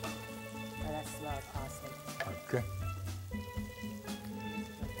 that smells awesome. Okay.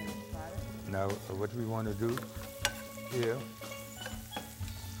 Now, what we want to do here,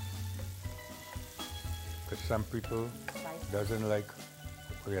 because some people doesn't like,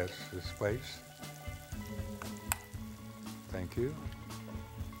 yes, the spice. Thank you.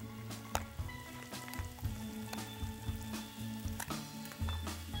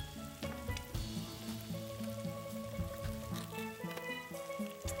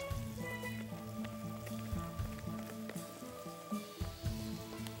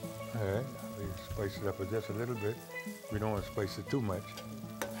 All right, we spice it up just a little bit. We don't want to spice it too much.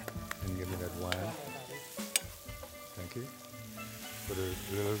 And give me that wine. Thank you. Put a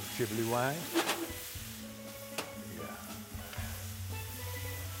little Ghibli wine. Yeah.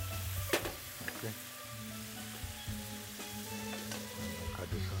 Okay. Cut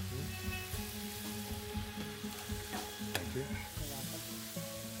this off here. Thank you.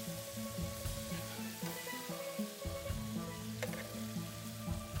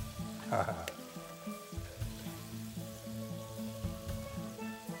 Haha.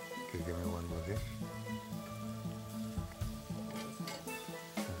 Okay, give me one more dish.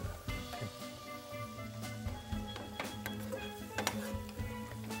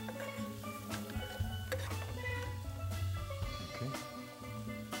 Okay.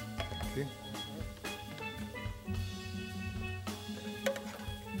 Thank you.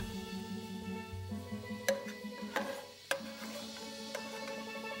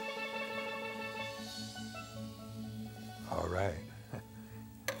 All right.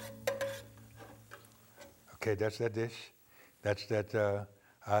 Okay, that's that dish. That's that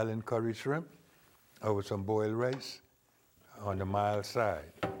island curry shrimp over some boiled rice on the mild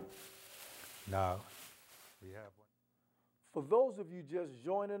side. Now, we have one. For those of you just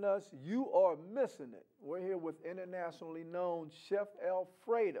joining us, you are missing it. We're here with internationally known Chef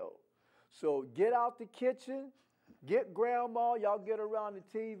Alfrado. So get out the kitchen, get grandma, y'all get around the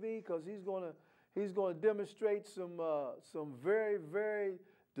TV because he's gonna demonstrate some very, very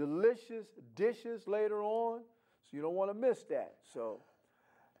delicious dishes later on. So you don't want to miss that. So,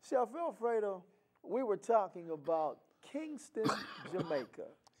 Chef Alfrado, we were talking about Kingston, Jamaica.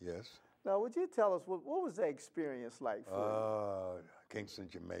 Yes. Now, would you tell us what was that experience like for you? Kingston,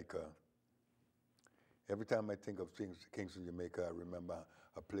 Jamaica. Every time I think of Kingston, Jamaica, I remember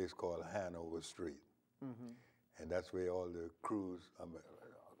a place called Hanover Street. Mm-hmm. And that's where all the crews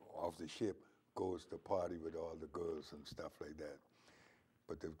off the ship goes to party with all the girls and stuff like that.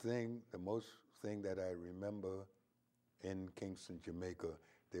 But the most thing that I remember in Kingston, Jamaica,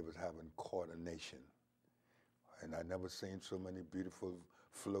 they was having coronation. And I never seen so many beautiful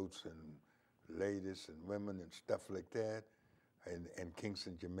floats and ladies and women and stuff like that in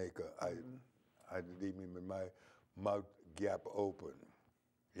Kingston, Jamaica. I leave me with my mouth gap open,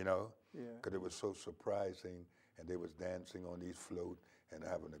 you know? Yeah. Because it was so surprising, and they was dancing on these floats and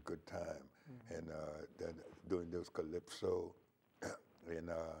having a good time. Mm-hmm. And then doing those calypso and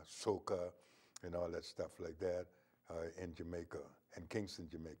soca and all that stuff like that in Jamaica, and Kingston,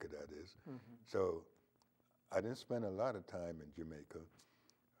 Jamaica, that is. Mm-hmm. So I didn't spend a lot of time in Jamaica.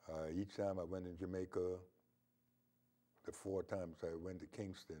 Each time I went in Jamaica, the 4 times I went to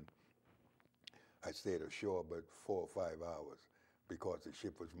Kingston, I stayed ashore but 4 or 5 hours because the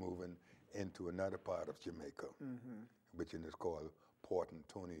ship was moving into another part of Jamaica, which is called Port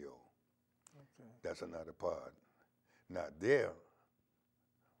Antonio. Okay. That's another part. Now there,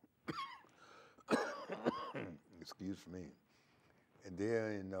 excuse me, and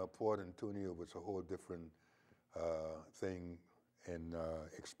there in Port Antonio was a whole different thing and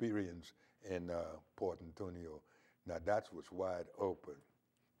experience in Port Antonio. Now that was wide open.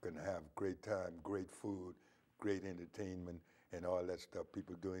 Gonna have great time, great food, great entertainment, and all that stuff.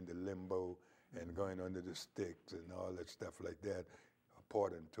 People doing the limbo and going under the sticks and all that stuff like that.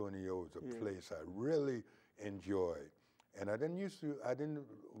 Port Antonio is a place I really enjoyed. And I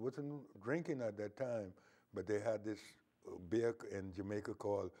wasn't drinking at that time, but they had this beer in Jamaica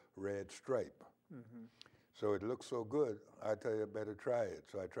called Red Stripe. So it looked so good, I tell you, I better try it.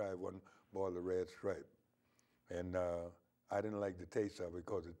 So I tried one bottle of Red Stripe. And I didn't like the taste of it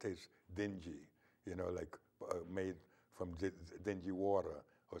because it tastes dingy, you know, like made from dingy water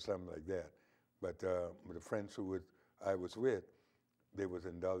or something like that. But the friends I was with, they was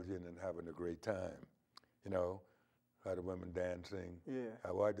indulging and having a great time, you know. A lot of women dancing. Yeah.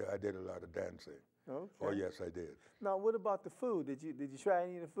 I did a lot of dancing. Okay. Oh yes, I did. Now, what about the food? Did you try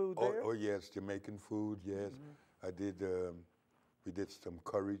any of the food there? Oh yes, Jamaican food. Yes, I did. We did some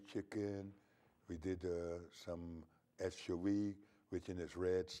curry chicken. We did some eschoui, which is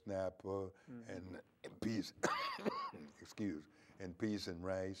red snapper, and peas. Excuse, and peas and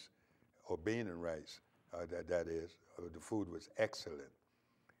rice, or bean and rice. That is. The food was excellent.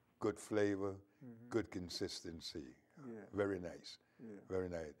 Good flavor, good consistency. Yeah. Very nice. Yeah. Very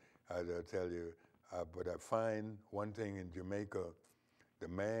nice. I'll tell you. But I find one thing in Jamaica, the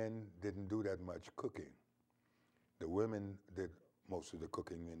man didn't do that much cooking. The women did most of the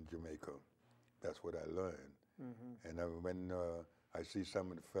cooking in Jamaica. That's what I learned. And when I see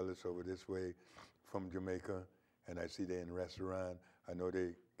some of the fellas over this way from Jamaica, and I see they're in a restaurant, I know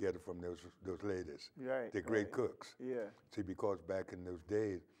they get it from those ladies. Right. They're great cooks. Yeah. See, because back in those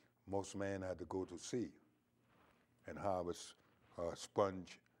days, most men had to go to sea and harvest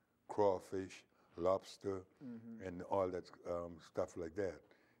sponge, crawfish, lobster, and all that stuff like that.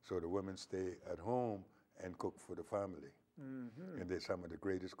 So the women stay at home and cook for the family. And they're some of the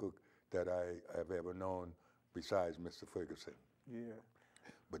greatest cooks that I have ever known besides Mr. Ferguson. Yeah.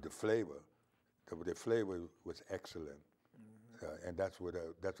 But the flavor was excellent. And that's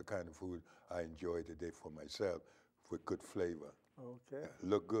the kind of food I enjoy today for myself, with good flavor. Okay.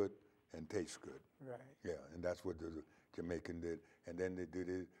 Look good and taste good. Right. Yeah, and that's what the Jamaican did. And then they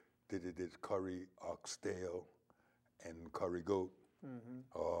did this curry oxtail and curry goat.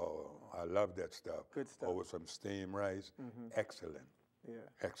 Oh, I love that stuff. Good stuff. Over some steamed rice. Excellent. Yeah.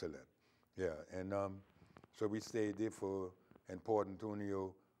 Excellent. Yeah, and so we stayed there in Port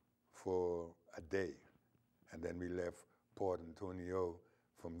Antonio for a day. And then we left Port Antonio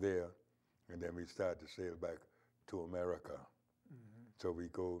from there, and then we started to sail back to America. So we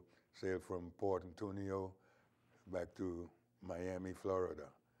go sail from Port Antonio back to Miami, Florida,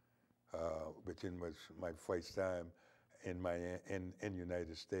 which was my first time in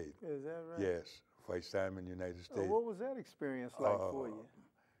United States. Is that right? Yes, first time in United States. What was that experience like for you?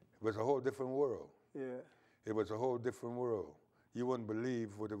 It was a whole different world. Yeah. It was a whole different world. You wouldn't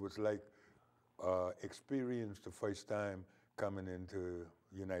believe what it was like experience the first time coming into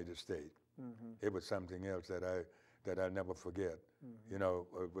United States. It was something else that I'll never forget. You know,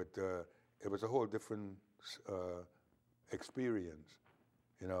 but it was a whole different experience.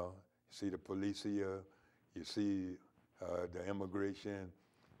 You know, you see the police here, you see the immigration.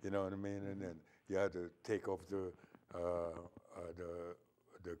 You know what I mean? And then you had to take off the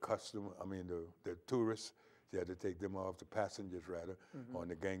tourists. You had to take them off, the passengers rather, on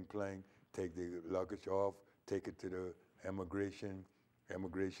the gangplank, take the luggage off, take it to the immigration.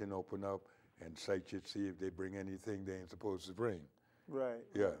 Immigration open up and search it, see if they bring anything they ain't supposed to bring. Right.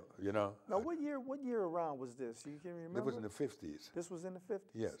 Yeah, you know. Now, what year around was this? You can remember? It was in the 50s. This was in the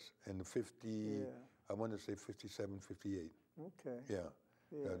 50s? Yes, in the 50, I want to say 57, 58. Okay. Yeah,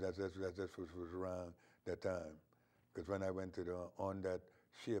 Yeah. that's what was around that time. Because when I went on that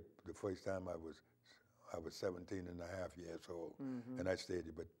ship, the first time I was 17 and a half years old, and I stayed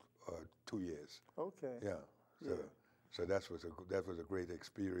there but 2 years. Okay. Yeah. So that was a great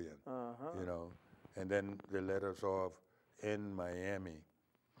experience. You know, and then they let us off in Miami,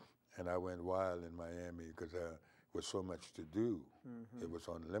 and I went wild in Miami because there was so much to do. It was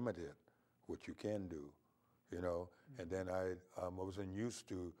unlimited, what you can do, you know. And then I wasn't used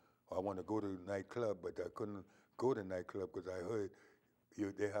to. I want to go to a nightclub, but I couldn't go to nightclub because I heard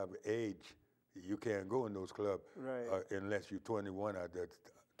they have age. You can't go in those clubs Right. unless you're 21 at that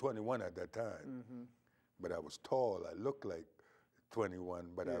 21 at that time, but I was tall. I looked like 21,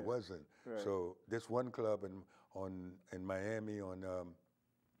 but I wasn't. Right. So this one club in Miami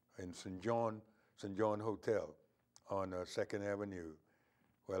in St. John Hotel on 2nd Avenue.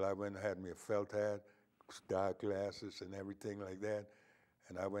 Well, I went and had me a felt hat, dark glasses and everything like that,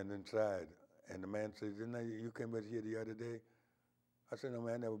 and I went inside. And the man says, you came over here the other day? I said, no,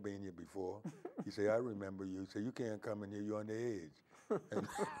 man, I never been here before. He said, I remember you. He said, you can't come in here, you're underage.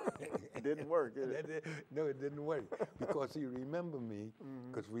 It didn't work, did it? No, it didn't work. Because he remembered me,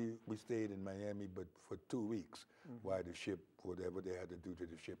 because we stayed in Miami but for 2 weeks while the ship, whatever they had to do to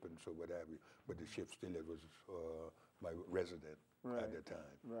the ship and so what have you. But the ship still was my resident at the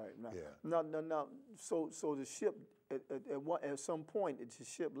time. Right. Now, Yeah. now, so the ship, at some point, the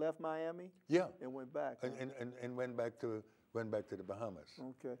ship left Miami? Yeah. And went back? And went back to the Bahamas.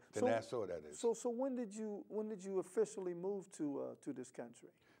 Okay. To Nassau, that is. So when did you officially move to this country?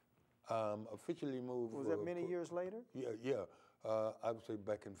 Officially moved. Was that many years later? Yeah. I would say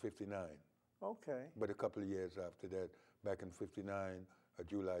back in '59. Okay. But a couple of years after that, back in '59,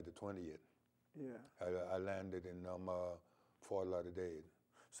 July the 20th. Yeah. I landed in Fort Lauderdale.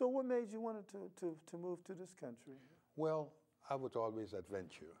 So what made you want to move to this country? Well, I was always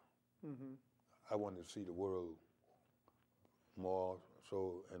adventure. I wanted to see the world more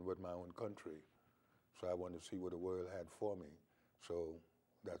so and with my own country. So I wanted to see what the world had for me. So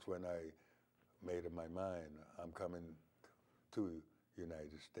that's when I made up my mind, I'm coming to the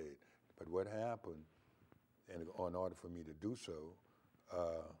United States. But what happened, and in order for me to do so,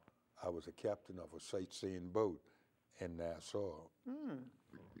 I was a captain of a sightseeing boat in Nassau.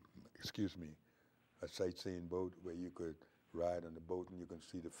 Excuse me, a sightseeing boat where you could ride on the boat and you can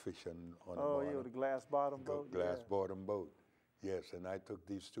see the fish on the bottom. Oh, yeah, the glass bottom boat? Glass bottom boat, yes. And I took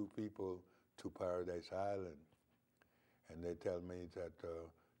these two people to Paradise Island. And they tell me that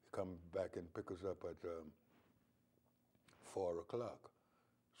come back and pick us up at 4 o'clock.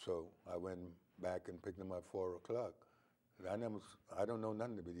 So I went back and picked them up at 4 o'clock. I don't know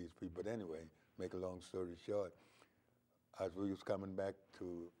nothing about these people, but anyway, make a long story short, as we was coming back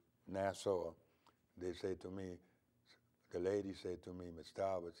to Nassau, they said to me, the lady said to me, Miss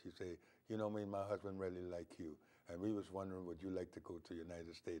Towers, she said, you know me, my husband really like you. And we was wondering, would you like to go to the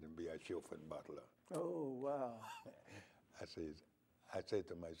United States and be our chauffeur and butler? Oh, wow. I said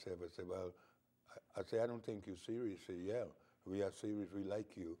to myself, I said, well, I don't think you're serious. He said, yeah, we are serious, we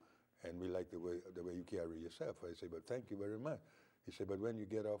like you, and we like the way you carry yourself. I said, but thank you very much. He said, but when you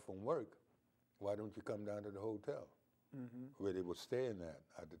get off from work, why don't you come down to the hotel where they were staying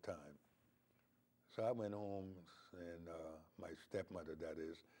at the time? So I went home, and my stepmother, that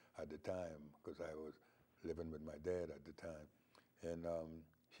is, at the time, because I was living with my dad at the time, and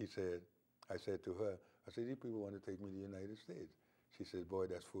I said to her, I said, these people want to take me to the United States. She said, boy,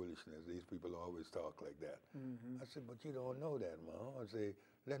 that's foolishness. These people always talk like that. I said, but you don't know that, Mom. I said,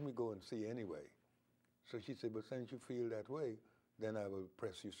 let me go and see anyway. So she said, but since you feel that way, then I will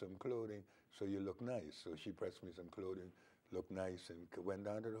press you some clothing so you look nice. So she pressed me some clothing, looked nice, and went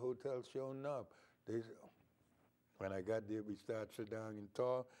down to the hotel, showing up. When I got there, we started to sit down and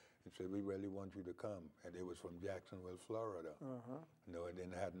talk and said, we really want you to come. And it was from Jacksonville, Florida. No, I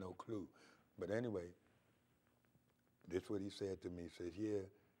didn't have no clue. But anyway, this is what he said to me. He said, here,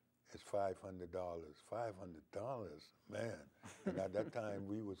 it's $500. $500, man. And at that time,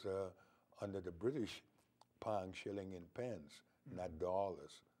 we was under the British pound, shilling, and pence, not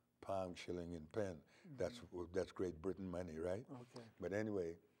dollars, pound, shilling, and pen. That's Great Britain money, right? Okay. But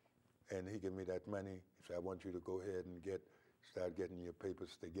anyway, and he gave me that money. He said, I want you to go ahead and start getting your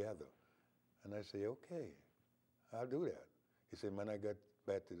papers together. And I say, okay, I'll do that. He said, when I get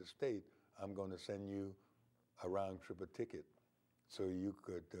back to the state, I'm going to send you a round-trip ticket so you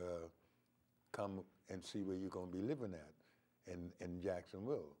could come and see where you're going to be living at in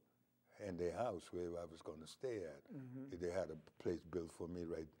Jacksonville, in their house where I was going to stay at. They had a place built for me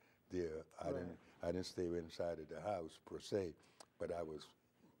right there. I didn't stay inside of the house per se, but I was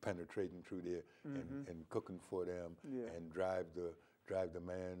penetrating through there and cooking for them and drive the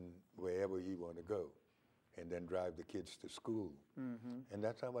man wherever he want to go, and then drive the kids to school. And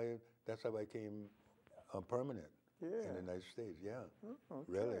that's how I came permanent in the United States. Yeah,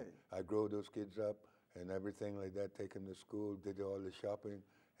 really. I grew those kids up and everything like that, take them to school, did all the shopping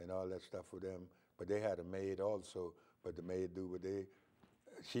and all that stuff for them. But they had a maid also, but the maid do what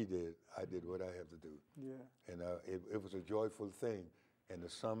she did. I did what I have to do. Yeah. And it was a joyful thing. In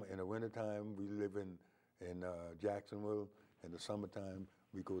the wintertime, we live in Jacksonville, In the summertime,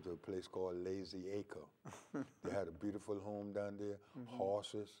 we go to a place called Lazy Acre. They had a beautiful home down there,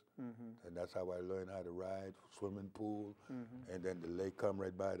 horses, and that's how I learned how to ride, swimming pool, and then the lake come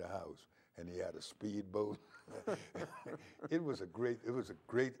right by the house, and he had a speedboat. It was a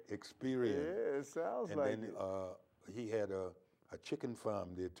great experience. Yeah, it sounds and like then, it. he had a chicken farm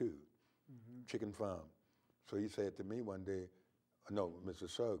there too, chicken farm. So he said to me one day, no, Mr.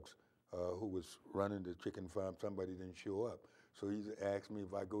 Suggs, who was running the chicken farm, somebody didn't show up. So he asked me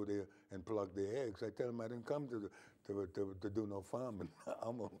if I go there and plug the eggs. I tell him I didn't come to do no farming.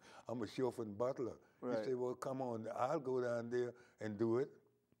 I'm a chauffeur and butler. Right. He said, well, come on, I'll go down there and do it.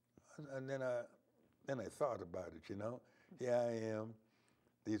 And then I thought about it, you know. Here I am,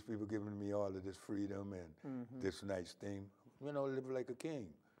 these people giving me all of this freedom and this nice thing. You know, live like a king,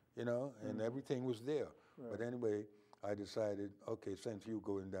 you know, and everything was there. Right. But anyway, I decided, okay, since you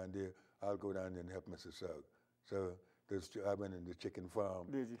going down there, I'll go down there and help Mr. Sugg. So I went in the chicken farm.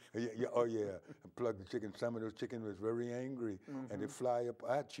 Did you? Yeah, oh yeah, and plugged the chicken. Some of those chickens was very angry, and they fly up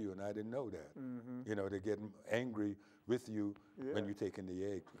at you, and I didn't know that. You know, they get angry with you when you're taking the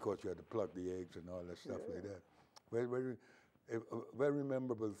eggs because you had to plug the eggs and all that stuff like that. A very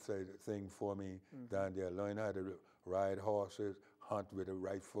memorable thing for me down there. Learn how to ride horses, hunt with a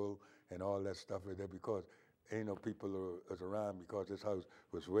rifle, and all that stuff like that because ain't no people was around because this house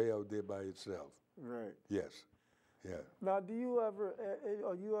was way out there by itself. Right. Yes. Yeah. Now, do you ever,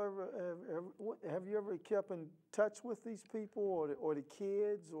 have you ever kept in touch with these people or the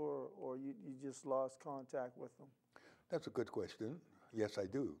kids, or you just lost contact with them? That's a good question. Yes, I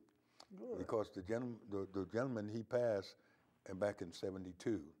do. Good. Because the gentleman, he passed back in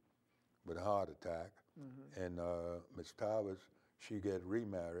 '72 with a heart attack, and Miss Towers, she got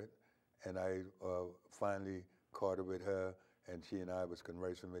remarried, and I finally caught up with her, and she and I was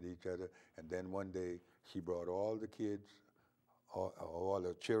conversing with each other, and then one day she brought all the kids, all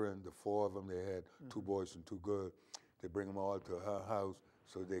the children, the four of them, they had 2 boys and 2 girls, they bring them all to her house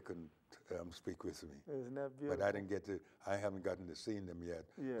so they can speak with me. Isn't that beautiful? But I haven't gotten to see them yet,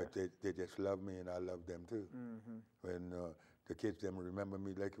 but they just love me and I love them too. When the kids, them remember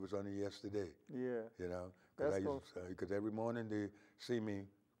me like it was only yesterday. Yeah. You know, because every morning they see me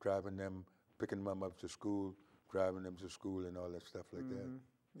driving them, picking them up to school, driving them to school and all that stuff like that,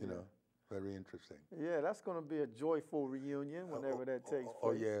 you know. Very interesting. Yeah, that's going to be a joyful reunion whenever that takes place.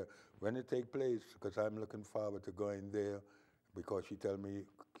 Oh, yeah, when it takes place, because I'm looking forward to going there, because she tell me,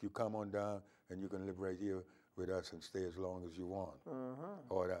 you come on down and you can live right here with us and stay as long as you want.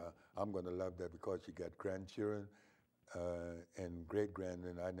 Or I'm going to love that because she got grandchildren and great-grand,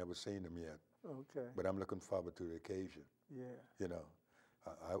 and I never seen them yet. Okay. But I'm looking forward to the occasion. Yeah. You know,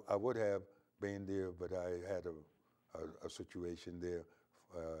 I would have been there, but I had a situation there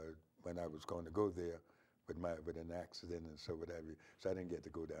when I was going to go there with an accident and so what have you. So I didn't get to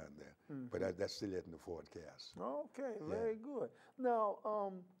go down there. But that's still in the forecast. Okay, very good. Now,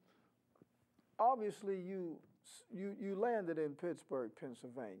 obviously you landed in Pittsburgh,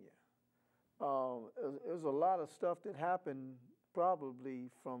 Pennsylvania. There's a lot of stuff that happened probably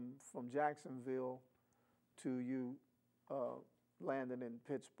from Jacksonville to you landing in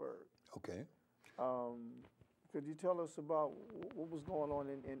Pittsburgh. Okay. Could you tell us about what was going on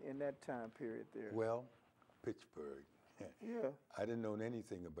in that time period there? Well, Pittsburgh. Yeah. I didn't know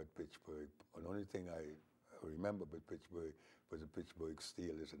anything about Pittsburgh. The only thing I remember about Pittsburgh was the Pittsburgh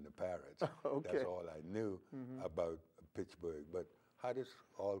Steelers and the Pirates. Okay. That's all I knew about Pittsburgh. But how this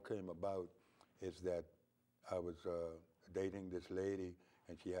all came about is that I was dating this lady,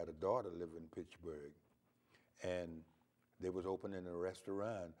 and she had a daughter live in Pittsburgh. And they was opening a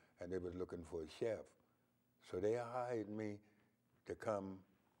restaurant, and they was looking for a chef. So they hired me to come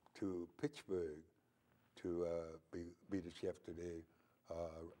to Pittsburgh to be the chef to their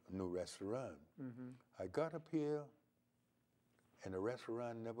new restaurant. I got up here, and the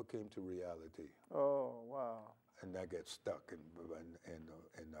restaurant never came to reality. Oh, wow. And I got stuck in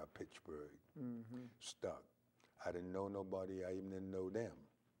Pittsburgh, stuck. I didn't know nobody, I even didn't know them,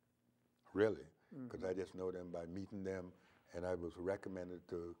 really, because I just know them by meeting them, and I was recommended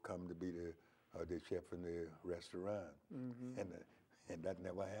to come to be the chef in the restaurant, and that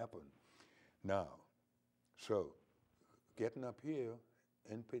never happened. Now, so getting up here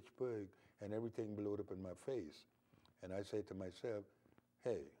in Pittsburgh, and everything blew up in my face, and I said to myself,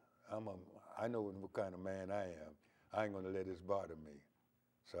 hey, I know what kind of man I am. I ain't gonna let this bother me.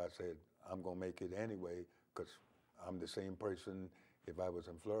 So I said, I'm gonna make it anyway, because I'm the same person if I was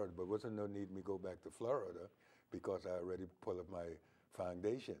in Florida, but wasn't no need me go back to Florida because I already pulled up my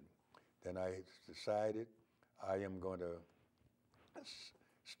foundation. Then I decided I am gonna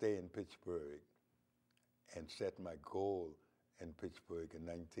stay in Pittsburgh and set my goal in Pittsburgh in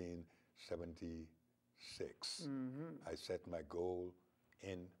 1976. I set my goal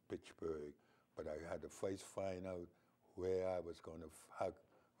in Pittsburgh, but I had to first find out where I was going to,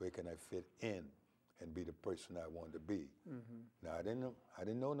 where can I fit in and be the person I want to be. Now, I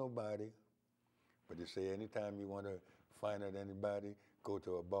didn't know nobody, but they say anytime you want to find out anybody, go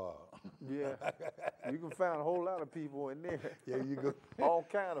to a bar. Yeah, you can find a whole lot of people in there. Yeah, you go. All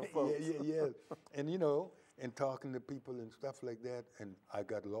kind of folks. Yeah. And you know, and talking to people and stuff like that, and I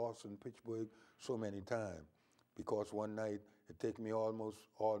got lost in Pittsburgh so many times because one night, it took me almost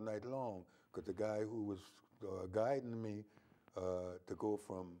all night long because the guy who was guiding me to go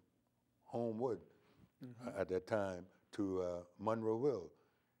from Homewood at that time to Monroeville,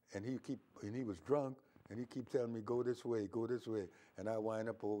 and he was drunk, and he keep telling me, go this way, and I wind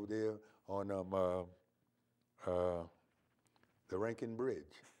up over there on the Rankin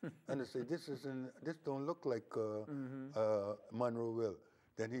Bridge, and I say, this don't look like Monroeville.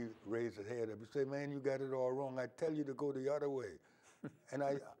 Then he raised his head up. He said, man, you got it all wrong. I tell you to go the other way. And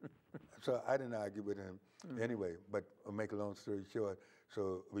so I didn't argue with him anyway, but I'll make a long story short.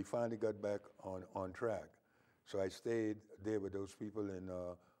 So we finally got back on track. So I stayed there with those people in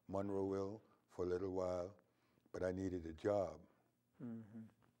Monroeville for a little while, but I needed a job.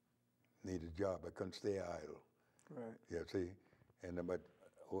 Needed a job. I couldn't stay idle. Right. Yeah, see? But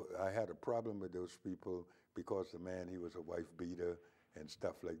I had a problem with those people because the man, he was a wife beater and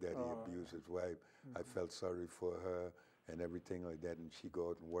stuff like that. He abused his wife. I felt sorry for her and everything like that. And she go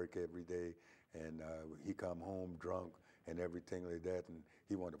out and work every day, and he come home drunk and everything like that, and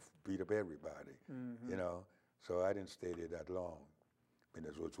he want to beat up everybody, you know. So I didn't stay there that long. And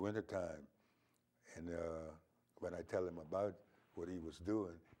it was winter time, and when I tell him about what he was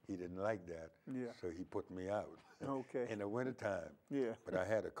doing, he didn't like that. Yeah. So he put me out. Okay. In the winter time. Yeah. But I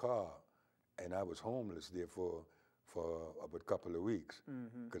had a car, and I was homeless there for a couple of weeks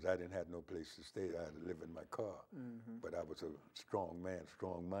because I didn't have no place to stay. I had to live in my car. But I was a strong man,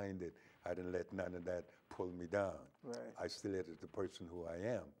 strong-minded. I didn't let none of that pull me down. Right. I still is the person who I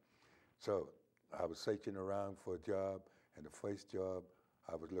am. So I was searching around for a job, and the first job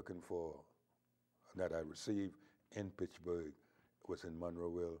I was looking for that I received in Pittsburgh was in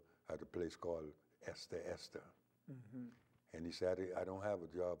Monroeville at a place called Esther. And he said, I don't have a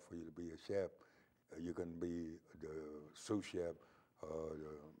job for you to be a chef. You can be the sous chef or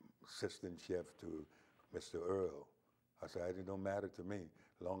the assistant chef to Mr. Earl. I said, it don't matter to me.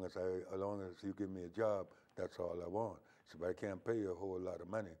 As long as you give me a job, that's all I want. He said, but I can't pay you a whole lot of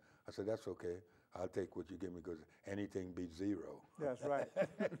money. I said, that's okay. I'll take what you give me because anything beats zero. That's right.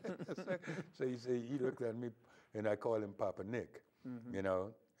 So he looked at me, and I called him Papa Nick, you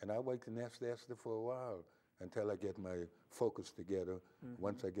know. And I worked in Esther for a while until I get my focus together.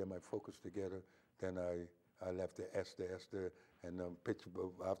 Once I get my focus together, then I left the Esther, and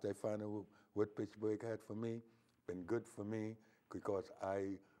Pittsburgh. After I found out what Pittsburgh had for me, been good for me because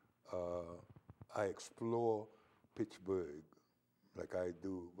I explore Pittsburgh like I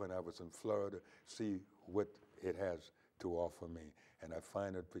do when I was in Florida, see what it has to offer me, and I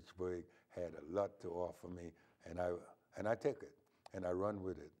find that Pittsburgh had a lot to offer me, and I take it and I run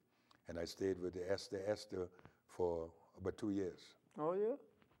with it, and I stayed with the Esther for about 2 years. Oh yeah.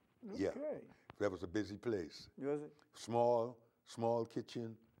 Okay. Yeah. That was a busy place. Was it? Small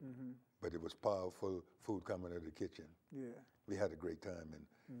kitchen, but it was powerful food coming out of the kitchen. Yeah. We had a great time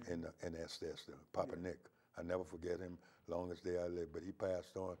in Esther. Papa Nick, I never forget him, long as day I live. But he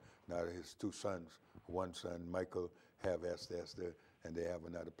passed on. Now his two sons, one son, Michael, have Esther, and they have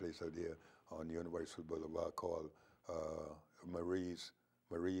another place out there on Universal Boulevard called Marie's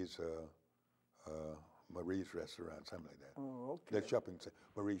Restaurant, something like that. Oh, okay. The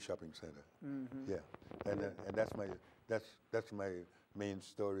Marie's Shopping Center. Yeah, and that's my main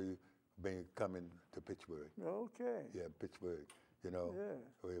story, coming to Pittsburgh. Okay. Yeah, Pittsburgh. You know,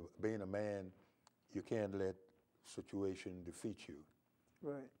 Yeah. Being a man, you can't let situation defeat you.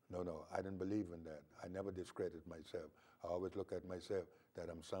 Right. No, I didn't believe in that. I never discredit myself. I always look at myself that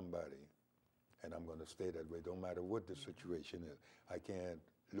I'm somebody, and I'm going to stay that way. Don't matter what the situation is. I can't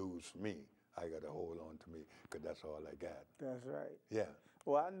lose me. I got to hold on to me because that's all I got. That's right. Yeah.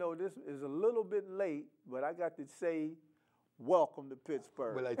 Well, I know this is a little bit late, but I got to say, welcome to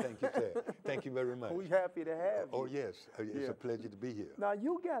Pittsburgh. Well, I thank you, sir. Thank you very much. We're happy to have you. Oh, yes. It's a pleasure to be here. Now,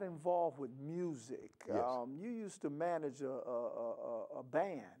 you got involved with music. Yes. You used to manage a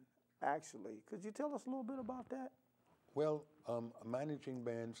band, actually. Could you tell us a little bit about that? Well, a managing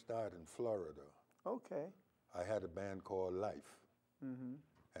band started in Florida. Okay. I had a band called Life.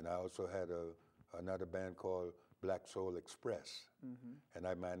 And I also had another band called Black Soul Express. And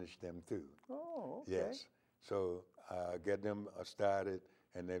I managed them too. Oh, okay. Yes. So get them started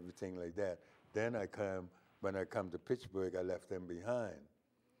and everything like that. Then when I come to Pittsburgh, I left them behind,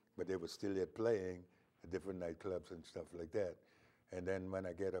 but they were still yet playing at different nightclubs and stuff like that. And then when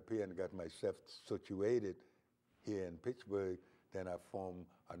I get up here and got myself situated here in Pittsburgh, then I formed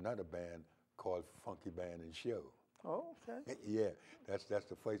another band called Funky Band and Show. Oh, okay. Yeah, that's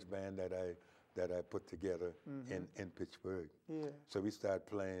the first band that I put together in Pittsburgh. Yeah. So we started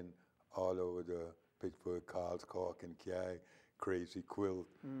playing all over the Pittsburgh, Carl's Cork and Ki, Crazy Quilt,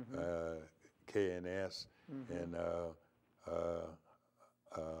 K&S, and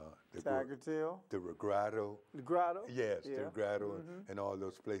Tiger Tail. the Grotto. The Grotto? Yes, Yeah. the Grotto and all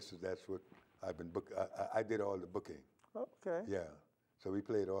those places. That's what I've been book. I did all the booking. Okay. Yeah. So we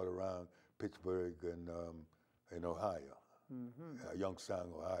played all around Pittsburgh and in Ohio,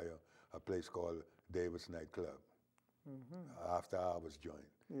 Youngstown, Ohio, a place called Davis Nightclub. After hours joint.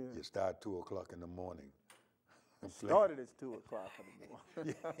 Yeah. You start 2 o'clock in the morning. Started at 2 o'clock in the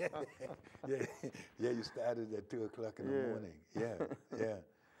morning. Yeah, you started at 2 o'clock in the morning. Yeah.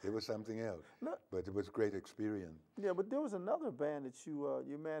 It was something else, but it was a great experience. Yeah, but there was another band that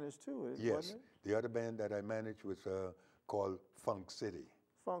you managed too, Yes, wasn't it? the other band that I managed was called Funk City.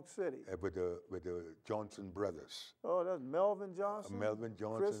 Funk City. With the Johnson brothers. Oh, that's Melvin Johnson? Melvin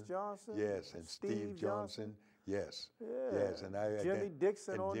Johnson. Chris Johnson? Yes, and Steve Johnson. Yes. Yeah. Yes, and I Jimmy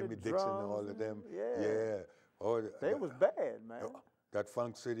Dixon and on Jimmy the Dixon, drums. all of them. Yeah. Oh, They was bad, man. That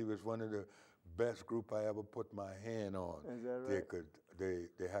Funk City was one of the best group I ever put my hand on. Is that right?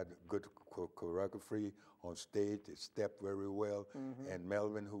 They had good choreography on stage. They stepped very well. And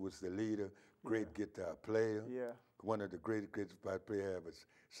Melvin, who was the leader, great guitar player. Yeah. One of the great guitar players I ever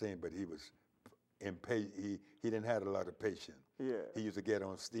seen, but he was impatient. He didn't have a lot of patience. Yeah. He used to get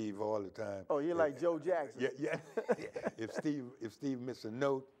on Steve all the time. Oh, you're like Joe Jackson. Yeah. If Steve missed a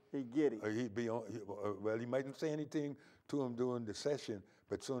note, He'd get it. he'd be on. Well, he mightn't say anything to him during the session,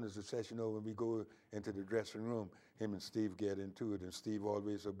 but soon as the session over, we go into the dressing room. Him and Steve get into it, and Steve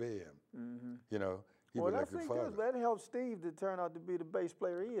always obey him. You know, he was like the father. That helped Steve to turn out to be the bass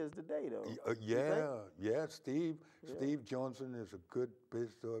player he is today, though. Yeah. Steve Johnson is a good bass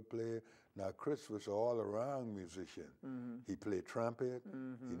player. Now Chris was an all-around musician. He played trumpet.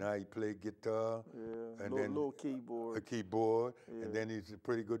 He played guitar. Yeah. And little keyboard. A keyboard, and then he's a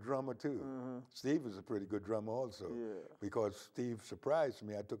pretty good drummer too. Steve was a pretty good drummer also. Yeah. Because Steve surprised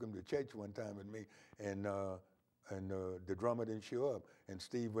me. I took him to church one time with me, and the drummer didn't show up, and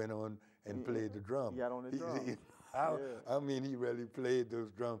Steve went on and played the drum. He got on the drum. I mean, he really played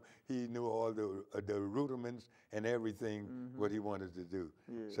those drums. He knew all the rudiments and everything what he wanted to do.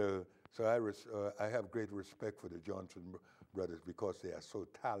 Yeah. So I have great respect for the Johnson brothers because they are so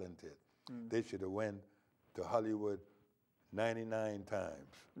talented. They should have went to Hollywood 99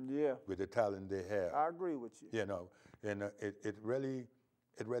 times. Yeah. With the talent they have. I agree with you. You know, and it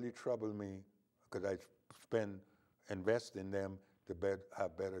really troubled me because I invest in them to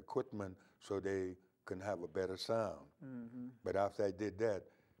have better equipment so they can have a better sound. But after I did that,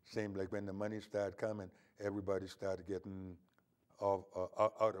 seemed like when the money started coming, everybody started getting out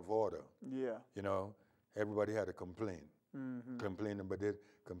of order. Yeah. You know, everybody had to complain. Complaining about this,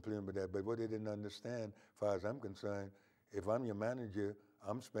 complaining about that. But what they didn't understand, as far as I'm concerned, if I'm your manager,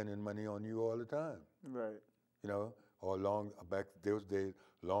 I'm spending money on you all the time. Right. You know, or back those days,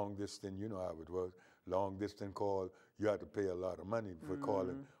 long distance, you know how it was. Long distance call, you had to pay a lot of money for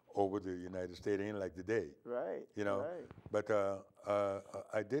calling over the United States. It ain't like today. Right. You know. Right. But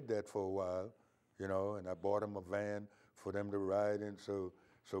I did that for a while, you know, and I bought them a van for them to ride in. So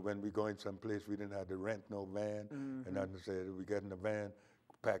when we go in someplace, we didn't have to rent no van. And I said, we get in the van,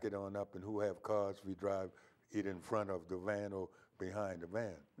 pack it on up, and who have cars, we drive either in front of the van or behind the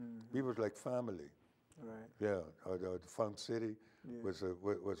van. We was like family. Right. Yeah. The Funk City was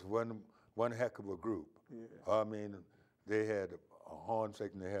one heck of a group. Yeah. I mean, they had a horn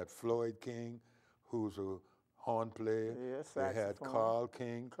section. They had Floyd King, who's a horn player. Yeah, saxophone. They had Carl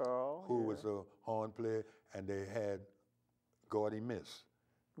King, who was a horn player, and they had Gordy Miss.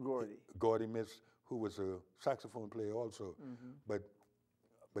 Gordy Miss, who was a saxophone player also.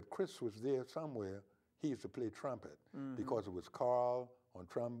 But Chris was there somewhere. He used to play trumpet because it was Carl on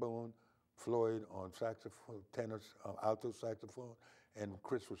trombone, Floyd on saxophone, tenor, alto saxophone, and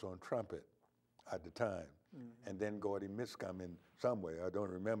Chris was on trumpet at the time. And then Gordy Miss come in somewhere. I don't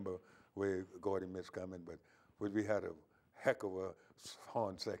remember where Gordy Miss come in, but we had a heck of a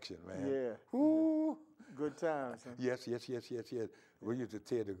horn section, man. Yeah. Ooh. Good times. Huh? Yes. We used to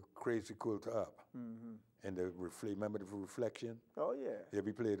tear the Crazy Quilt up. And remember the Reflection? Oh, yeah. Yeah,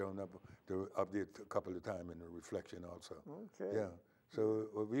 we played on up there a couple of times in the Reflection also. Okay. Yeah. So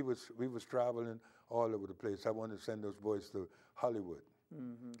we was traveling all over the place. I wanted to send those boys to Hollywood.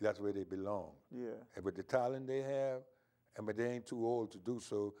 That's where they belong. Yeah. And with the talent they have, but they ain't too old to do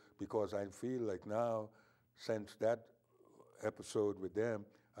so, because I feel like now, since that episode with them,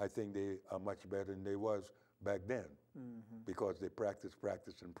 I think they are much better than they was back then, because they practice,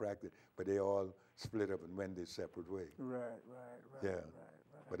 but they all split up and went their separate way. Right. Yeah.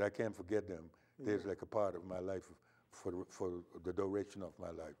 But I can't forget them. There's like a part of my life for the duration of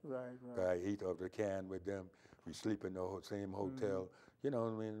my life. Right. I eat out of the can with them. We sleep in the same hotel. You know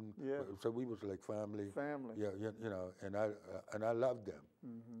what I mean? Yeah. So we was like family. Family. Yeah, you know, and I loved them.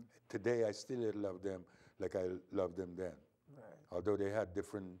 Today I still love them like I loved them then. Right. Although they had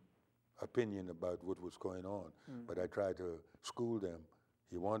different opinion about what was going on, but I tried to school them.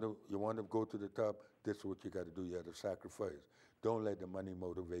 You want to go to the top, this is what you got to do. You have to sacrifice. Don't let the money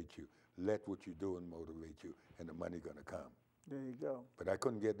motivate you. Let what you're doing motivate you, and the money gonna come. There you go. But I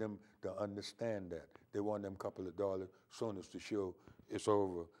couldn't get them to understand that. They want them couple of dollars. Soon as the show is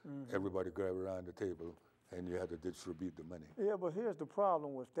over, everybody grab around the table, and you have to distribute the money. Yeah, but here's the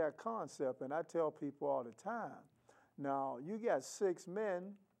problem with that concept, and I tell people all the time. Now, you got 6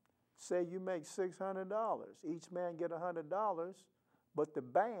 men, say you make $600. Each man get $100, but the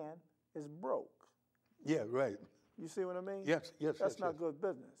band is broke. Yeah, right. You see what I mean? Yes. That's not good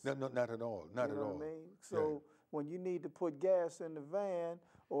business. No, not at all. Not you at know all. What I mean? So when you need to put gas in the van,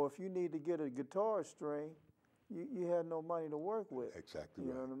 or if you need to get a guitar string, you have no money to work with. Exactly.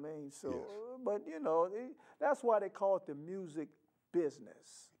 You right. know what I mean? So, Yes. But you know, that's why they call it the music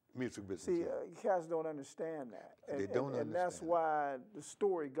business. Music business. See, yeah. cats don't understand that. They don't understand. And that's why the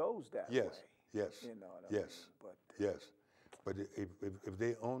story goes that way. Yes. You know what I mean? But, yes. But if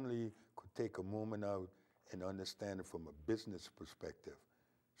they only could take a moment out and understand it from a business perspective,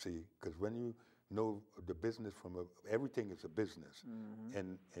 see, because when you know the business everything is a business,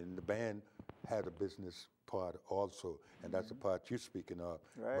 and the band had a business part also, and that's the part you're speaking of,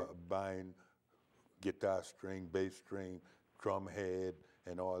 right. Buying guitar string, bass string, drum head,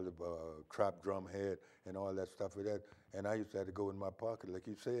 and all the trap drum head, and all that stuff with that. And I used to have to go in my pocket, like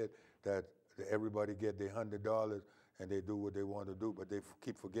you said, that everybody get their $100 and they do what they want to do, but they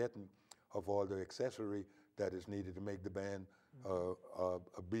keep forgetting of all the accessory that is needed to make the band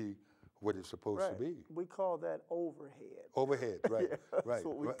be what it's supposed to be. We call that overhead. Overhead, right, That's right.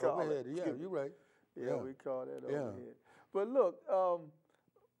 what we call overhead, it. yeah, you're right. Yeah, we call that Yeah. overhead. But look, I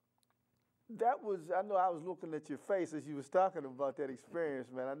know I was looking at your face as you was talking about that experience,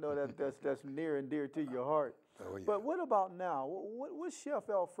 man. I know that's near and dear to your heart. Oh, yeah. But what about now? What's Chef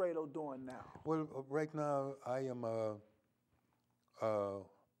Alfrado doing now? Well, right now I am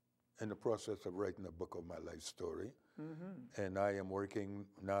in the process of writing a book of my life story, and I am working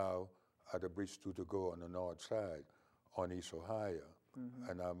now at a bistro to go on the north side on East Ohio,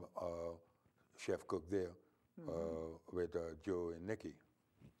 and I'm chef cook there with Joe and Nikki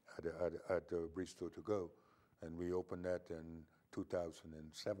at the bistro to go, and we opened that in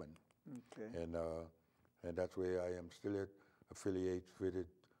 2007. Okay. And that's where I am still affiliated with it,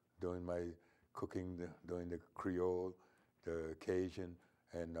 doing my cooking, doing the Creole, the Cajun,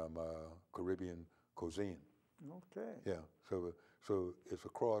 and Caribbean cuisine. Okay. Yeah, so it's a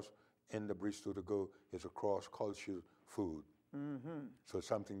cross in the bistro to go. It's a cross-culture food. So it's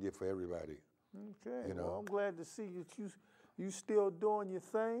something there for everybody. Okay. You know? Well, I'm glad to see you still doing your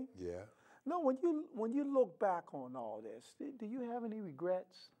thing. Yeah. No, when you look back on all this, do you have any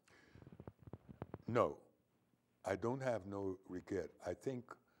regrets? No, I don't have no regret. I think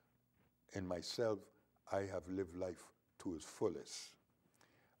in myself, I have lived life to its fullest.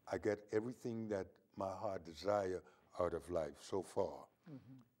 I get everything that my heart desire out of life so far.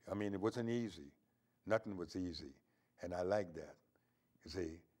 I mean, it wasn't easy. Nothing was easy. And I like that, you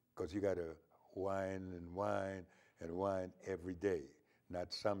see, because you got to whine and whine and whine every day,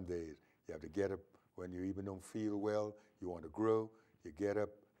 not some days. You have to get up when you even don't feel well, you want to grow, you get up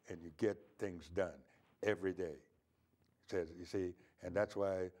and you get things done every day. You see, and that's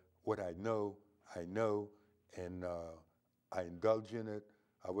why what I know, and I indulge in it.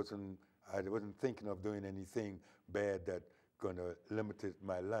 I wasn't thinking of doing anything bad that gonna limit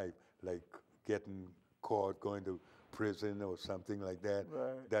my life, like getting caught, going to prison or something like that.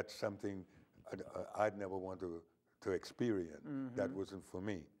 Right. That's something I'd never want to experience. That wasn't for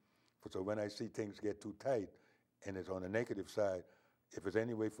me. So when I see things get too tight and it's on the negative side, if there's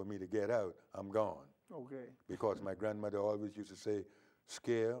any way for me to get out, I'm gone. Okay. Because my grandmother always used to say,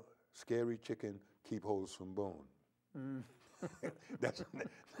 scary chicken keep holes from bone. That's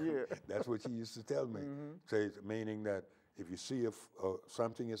what she used to tell me. Meaning that if you see if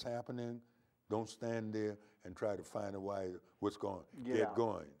something is happening, Don't stand there and try to find out what's going. Get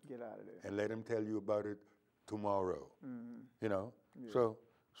going. Get out of there. And let him tell you about it tomorrow. You know. Yeah.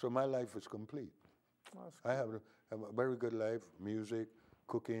 So my life is complete. I have a very good life, music,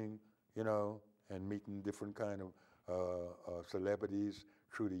 cooking, you know, and meeting different kind of celebrities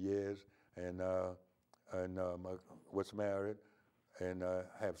through the years, and was married, and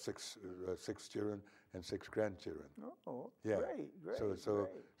have six children and 6 grandchildren. Oh, Yeah. great.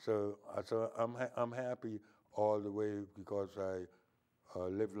 So I'm happy all the way because I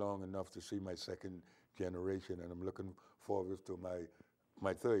lived long enough to see my 2nd generation, and I'm looking forward to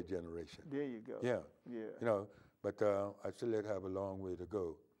my 3rd generation. There you go. Yeah. Yeah. You know, but I still have a long way to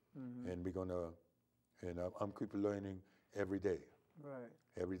go, and we're gonna, and I'm keep learning every day. Right.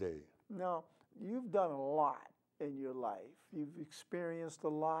 Every day. Now, you've done a lot in your life. You've experienced a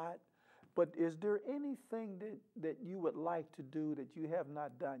lot, but is there anything that you would like to do that you have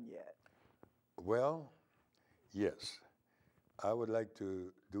not done yet? Well, yes. I would like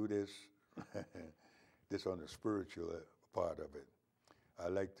to do this, this on the spiritual part of it. I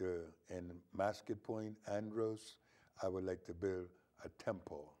like to, in Masket Point, Andros, I would like to build a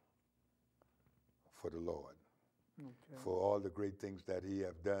temple for the Lord. Okay. For all the great things that he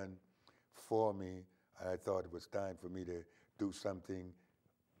have done for me, I thought it was time for me to do something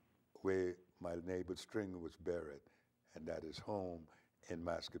where my neighbor's string was buried, and that is home in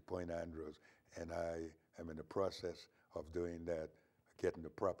Masket Point, Andros. And I am in the process of doing that, getting the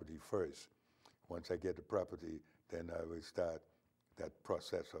property first. Once I get the property, then I will start that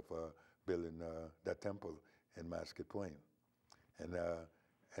process of building that temple in Masket Point. And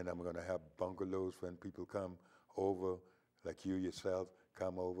I'm going to have bungalows when people come over, like you yourself,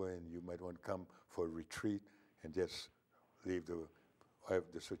 come over, and you might want to come for a retreat and just leave the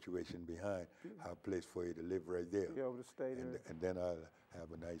situation behind. Have a place for you to live right there. Be able to stay there. And then I'll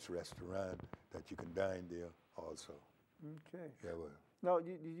have a nice restaurant that you can dine there also. Okay. Yeah, well. Now,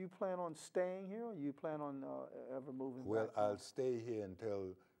 do you plan on staying here, or you plan on ever moving Well, back? I'll stay here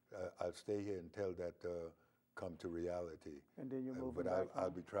until that come to reality. And then you're moving But back I'll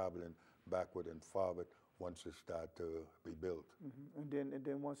home? be traveling backward and forward once it start to be built. And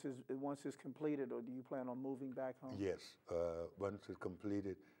then once it's completed, or do you plan on moving back home? Yes, once it's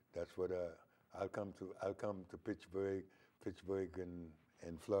completed, that's what I'll come to Pittsburgh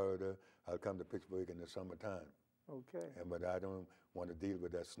in Florida. I'll come to Pittsburgh in the summertime. Okay. But I don't want to deal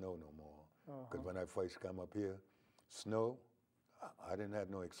with that snow no more. Because when I first come up here, snow, I didn't have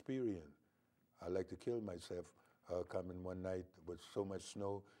no experience. I like to kill myself coming one night with so much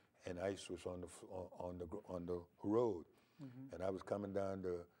snow and ice was on the road. And I was coming down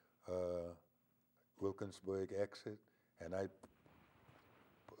the Wilkinsburg exit, and I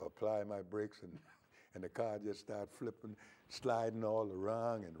apply my brakes, and the car just started flipping, sliding all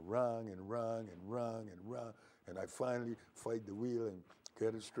around and wrong and wrong and wrong and wrong. And I finally fight the wheel and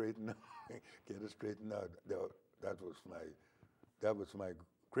get it straightened out. Get it straightened out. That was my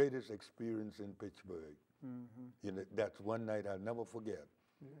greatest experience in Pittsburgh. You know, that's one night I'll never forget.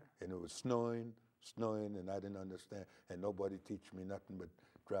 Yeah. And it was snowing, and I didn't understand. And nobody teach me nothing but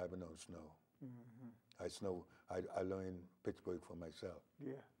driving on snow. I learned Pittsburgh for myself.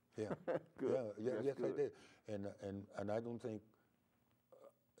 Yeah. Yeah. Good. Yeah, That's yes, good. I did. And I don't think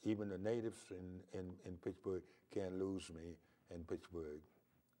even the natives in Pittsburgh can lose me in Pittsburgh,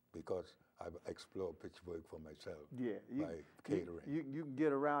 because I've explored Pittsburgh for myself. Yeah. By catering. You can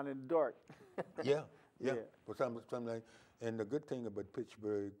get around in the dark. Yeah. Yeah. But something like, and the good thing about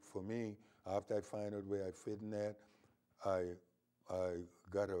Pittsburgh for me, after I find out where I fit in that, I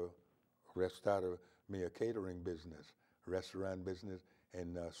got started me a catering business, restaurant business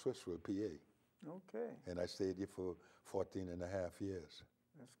in Swissville, PA. Okay. And I stayed here for 14 and a half years.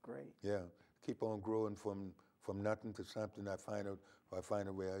 That's great. Yeah. Keep on growing from nothing to something. I find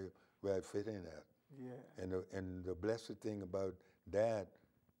out where I fit in at. Yeah. And the blessed thing about that,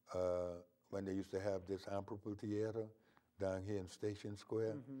 when they used to have this amphitheater down here in Station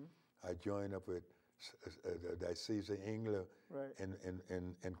Square, I joined up with Caesar Engler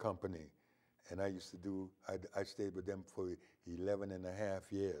and company. And I used to do, I stayed with them for 11 and a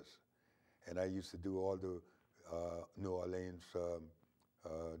half years. And I used to do all the New Orleans,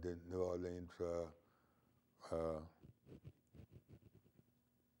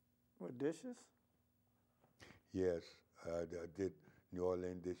 what, dishes? Yes, I did New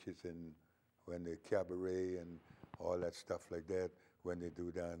Orleans dishes, and when the cabaret and all that stuff like that, when they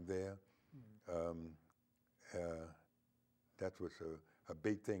do down there. That was a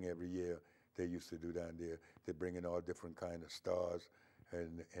big thing every year they used to do down there. They bring in all different kind of stars,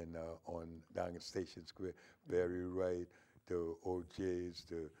 and on down at Station Square, Barry Wright, the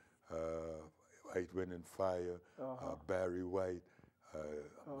OJs, Earth, Wind and Fire, Barry White,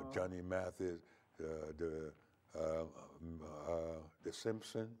 Johnny Mathis, the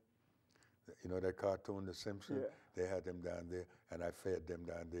Simpsons. You know that cartoon, The Simpsons? Yeah. They had them down there, and I fed them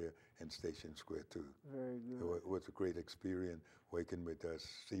down there in Station Square too. Very good. It was a great experience working with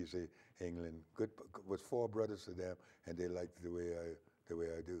CZ England. Good, was 4 brothers of them, and they liked the way I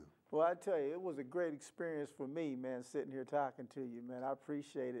do. Well, I tell you, it was a great experience for me, man, sitting here talking to you, man. I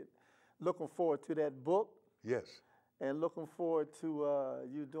appreciate it. Looking forward to that book. Yes. And looking forward to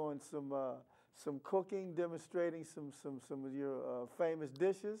you doing some cooking, demonstrating some of your famous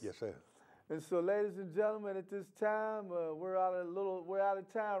dishes. Yes, sir. And so, ladies and gentlemen, at this time, we're out of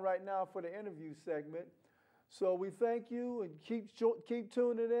time right now for the interview segment. So we thank you and keep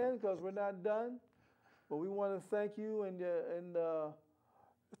tuning in because we're not done. But we want to thank you and I'll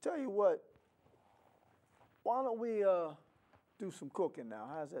tell you what. Why don't we do some cooking now?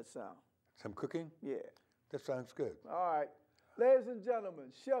 How's that sound? Some cooking? Yeah. That sounds good. All right. Ladies and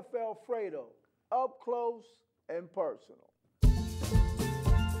gentlemen, Chef Alfrado, up close and personal.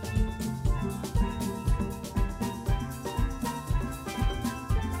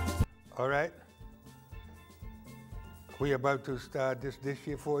 All right. We're about to start this dish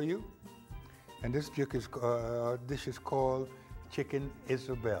here for you. And this dish is called Chicken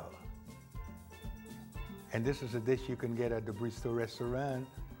Isabel. And this is a dish you can get at the Bristol restaurant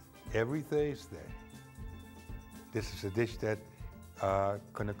every Thursday. This is a dish that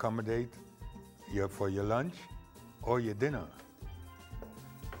can accommodate for your lunch or your dinner.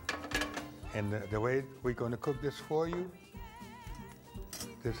 And the way we're going to cook this for you,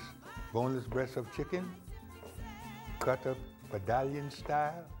 this boneless breast of chicken, cut up medallion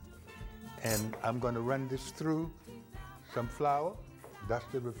style, and I'm going to run this through some flour,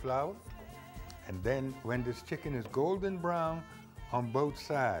 dusted with flour, and then when this chicken is golden brown on both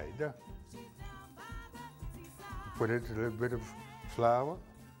sides, put it a little bit of flour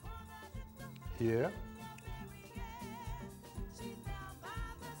here.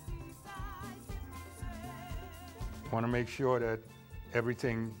 Want to make sure that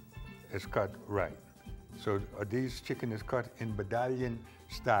everything is cut right. So these chicken is cut in medallion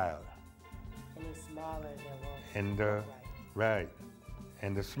style. Any smaller, they won't. And right.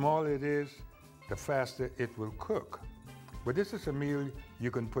 And the smaller it is, the faster it will cook. But this is a meal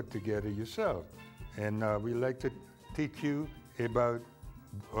you can put together yourself. And we like to teach you about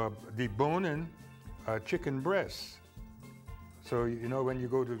deboning chicken breasts. So, you know, when you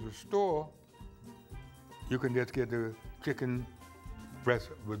go to the store, you can just get the chicken breast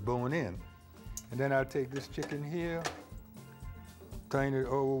with bone in. And then I'll take this chicken here, turn it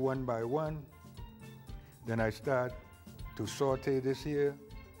over one by one. Then I start to saute this here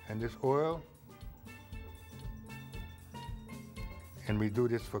and this oil. And we do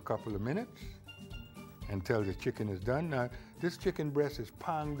this for a couple of minutes until the chicken is done. Now, this chicken breast is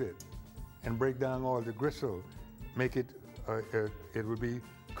pounded and break down all the gristle, make it, it will be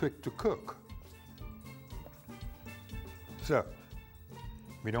quick to cook. So,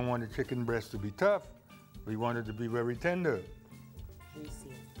 we don't want the chicken breast to be tough. We want it to be very tender. Juicy.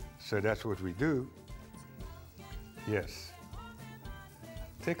 So that's what we do. Yes.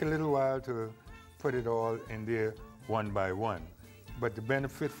 Take a little while to put it all in there one by one. But the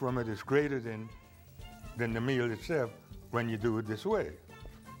benefit from it is greater than the meal itself when you do it this way.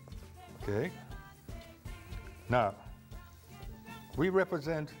 Okay? Now, we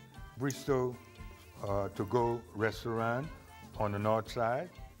represent Bristol to-go restaurant on the north side.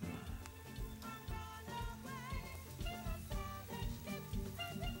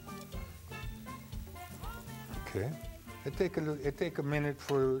 Okay. It take a minute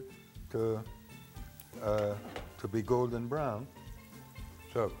for it to be golden brown.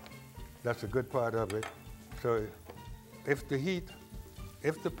 So that's a good part of it. So if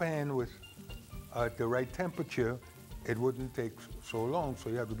the pan was at the right temperature, it wouldn't take so long. So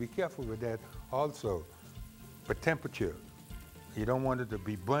you have to be careful with that also. But temperature, you don't want it to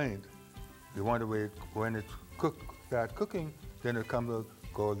be burnt. You want to wait when it's start cooking, then it comes a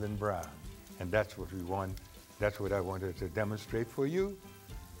golden brown. And that's what we want. That's what I wanted to demonstrate for you.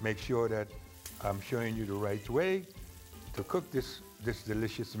 Make sure that I'm showing you the right way to cook this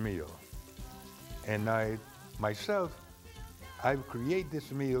delicious meal. And I create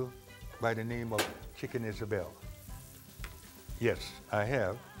this meal by the name of Chicken Isabel. Yes, I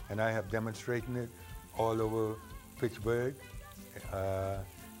have, and I have demonstrated it all over Pittsburgh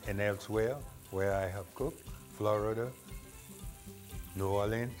and elsewhere where I have cooked, Florida, New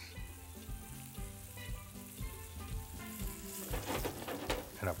Orleans,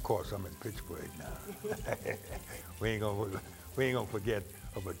 and of course I'm in Pittsburgh now. we ain't gonna forget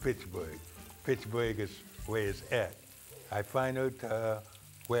about Pittsburgh. Pittsburgh is where it's at. I find out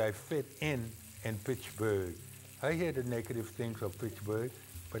where I fit in Pittsburgh. I hear the negative things of Pittsburgh,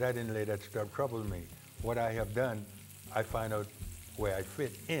 but I didn't let that stuff trouble me. What I have done, I find out where I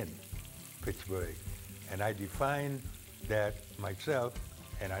fit in Pittsburgh. And I define that myself,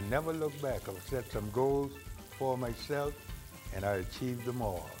 and I never look back. I've set some goals for myself, and I achieved them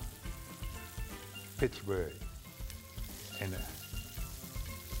all. Pittsburgh. And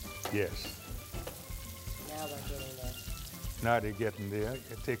yes. Now we're getting there. Now they're getting there.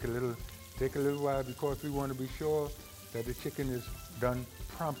 It take a little while because we want to be sure that the chicken is done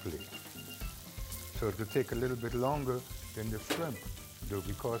promptly. So it'll take a little bit longer than the shrimp do,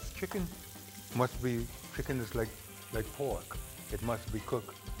 because chicken is like pork. It must be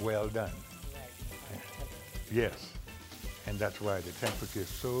cooked well done. Right. Yes, and that's why the temperature is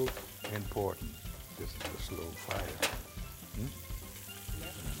so important. This is a slow fire. Yep.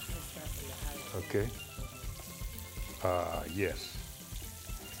 Just start from the high. Okay. Yes.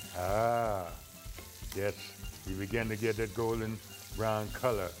 Yes. You begin to get that golden brown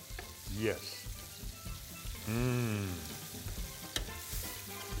color. Yes.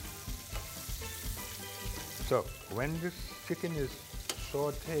 So when this chicken is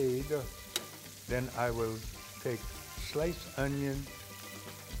sauteed, then I will take sliced onion,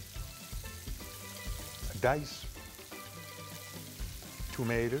 diced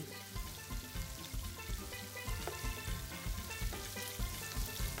tomatoes,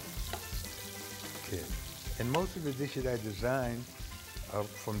 okay. And most of the dishes I design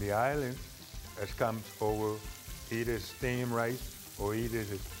from the island as comes over either steamed rice or either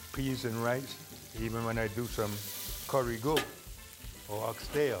peas and rice, even when I do some curry goat or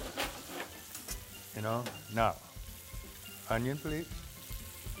oxtail. You know? Now, onion, please.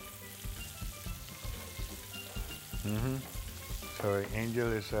 So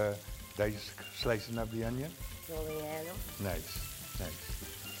Angel is slicing up the onion. Juliana. Nice, nice.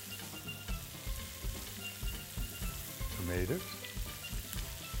 Tomatoes.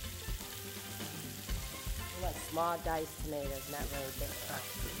 We want small diced tomatoes, not really big.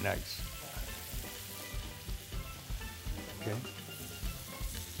 Nice. Okay.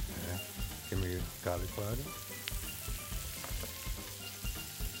 Give me your garlic powder.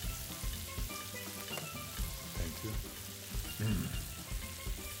 Thank you.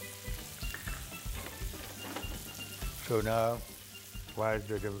 So now, while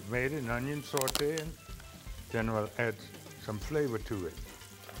the tomato and onion sauteing, then we'll add some flavor to it.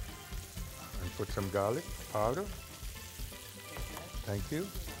 And put some garlic powder. Thank you.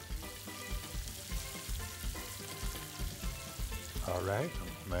 All right.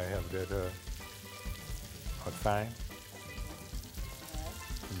 May I have that fine?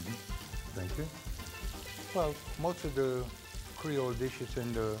 Thank you. Well, most of the Creole dishes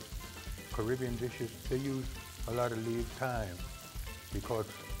and the Caribbean dishes, they use a lot of leave thyme because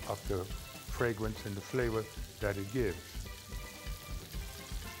of the fragrance and the flavor that it gives.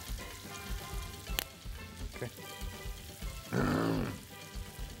 Okay. There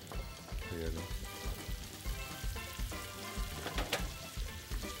you go.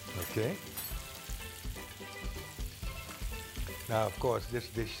 Okay. Now, of course, this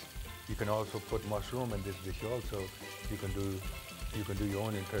dish, you can also put mushroom in this dish also. You can do your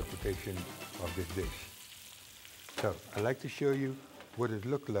own interpretation of this dish. So, I'd like to show you what it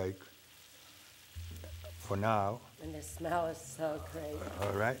looked like for now. And the smell is so great.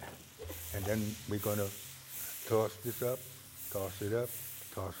 All right. And then we're going to toss this up, toss it up,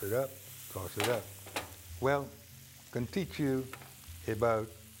 toss it up, toss it up. Well, I can teach you about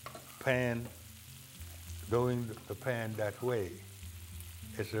doing the pan that way.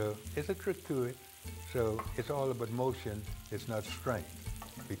 It's a trick to it. So it's all about motion. It's not strength.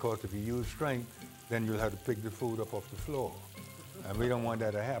 Because if you use strength, then you'll have to pick the food up off the floor. And we don't want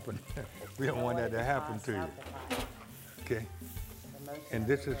that to happen. We don't want that to happen to you. Okay? And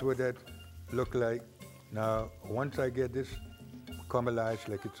this is what that look like. Now, once I get this caramelized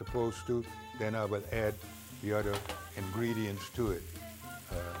like it's supposed to, then I will add the other ingredients to it.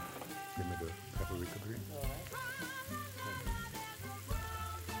 Give me the paprika, please.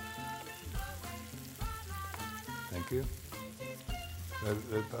 Thank you.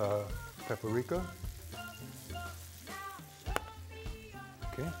 Paprika.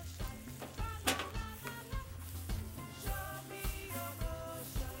 Okay.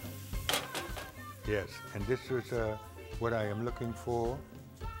 Yes, and this is what I am looking for.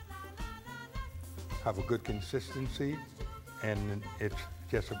 Have a good consistency, and it's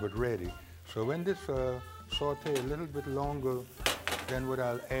just about ready. So when this saute a little bit longer, then what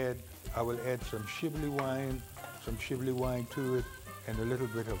I will add some Chablis wine to it, and a little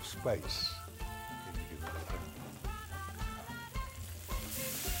bit of spice.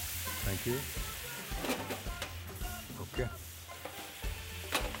 Thank you. Okay.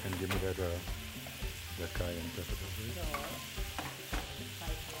 And give me that cayenne pepper, please.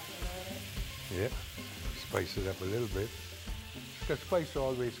 Yeah. Spice it up a little bit. Because spice is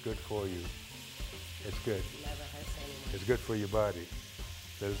always good for you. It's good. Never hurts anyone. It's good for your body.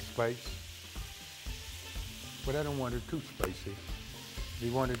 Little spice. But I don't want it too spicy. We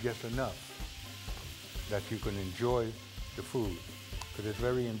want it just enough that you can enjoy the food. Because it's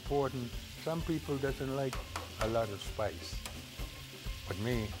very important. Some people doesn't like a lot of spice. But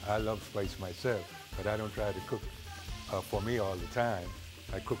me, I love spice myself. But I don't try to cook for me all the time.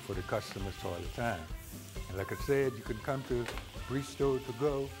 I cook for the customers all the time. And like I said, you can come to Bristow to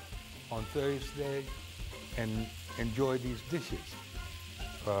Go on Thursday and enjoy these dishes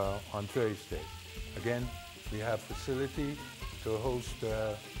on Thursday. Again, we have facility to host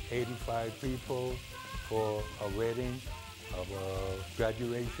 85 people for a wedding, of a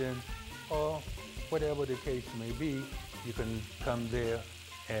graduation, or whatever the case may be. You can come there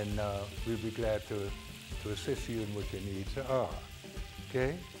and we'll be glad to assist you in what your needs are.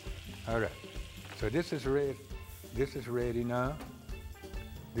 Okay? All right. So this is ready. This is ready now.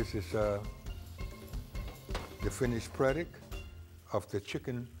 This is the finished product of the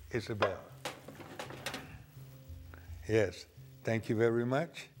chicken Isabel. Yes. Thank you very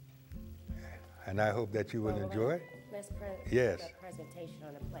much. And I hope that you will enjoy. Let's yes. put a presentation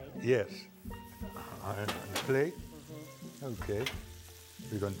on the plate. Yes. On the plate? Okay.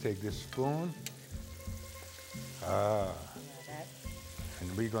 We're going to take this spoon. And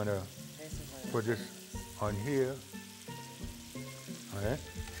we're going to put this on here. All right.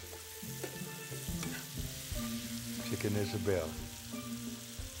 Chicken Isabel.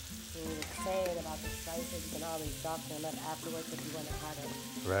 You were saying about the slices, you can always doctor them up afterwards if you want to cut it.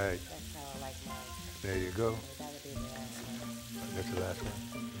 Right. That's how I like mine. There you go. That would be the last one. That's the last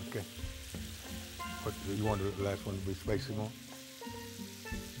one? Okay. What, you want the last one to be spicy more?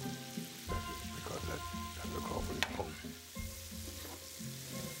 Because that look awfully potent.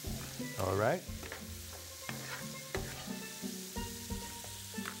 All right.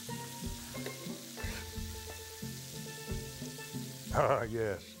 Ah,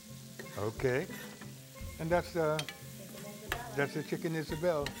 yes. Okay. And that's the chicken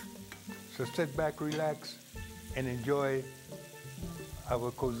Isabel. So sit back, relax, and enjoy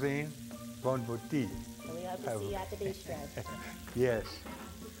our cuisine. Bon appetit. And we hope to see you at the bistro. Yes.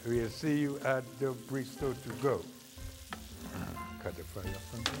 We'll see you at the Bristow to Go. Cut the fire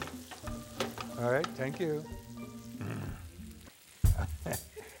up. All right. Thank you.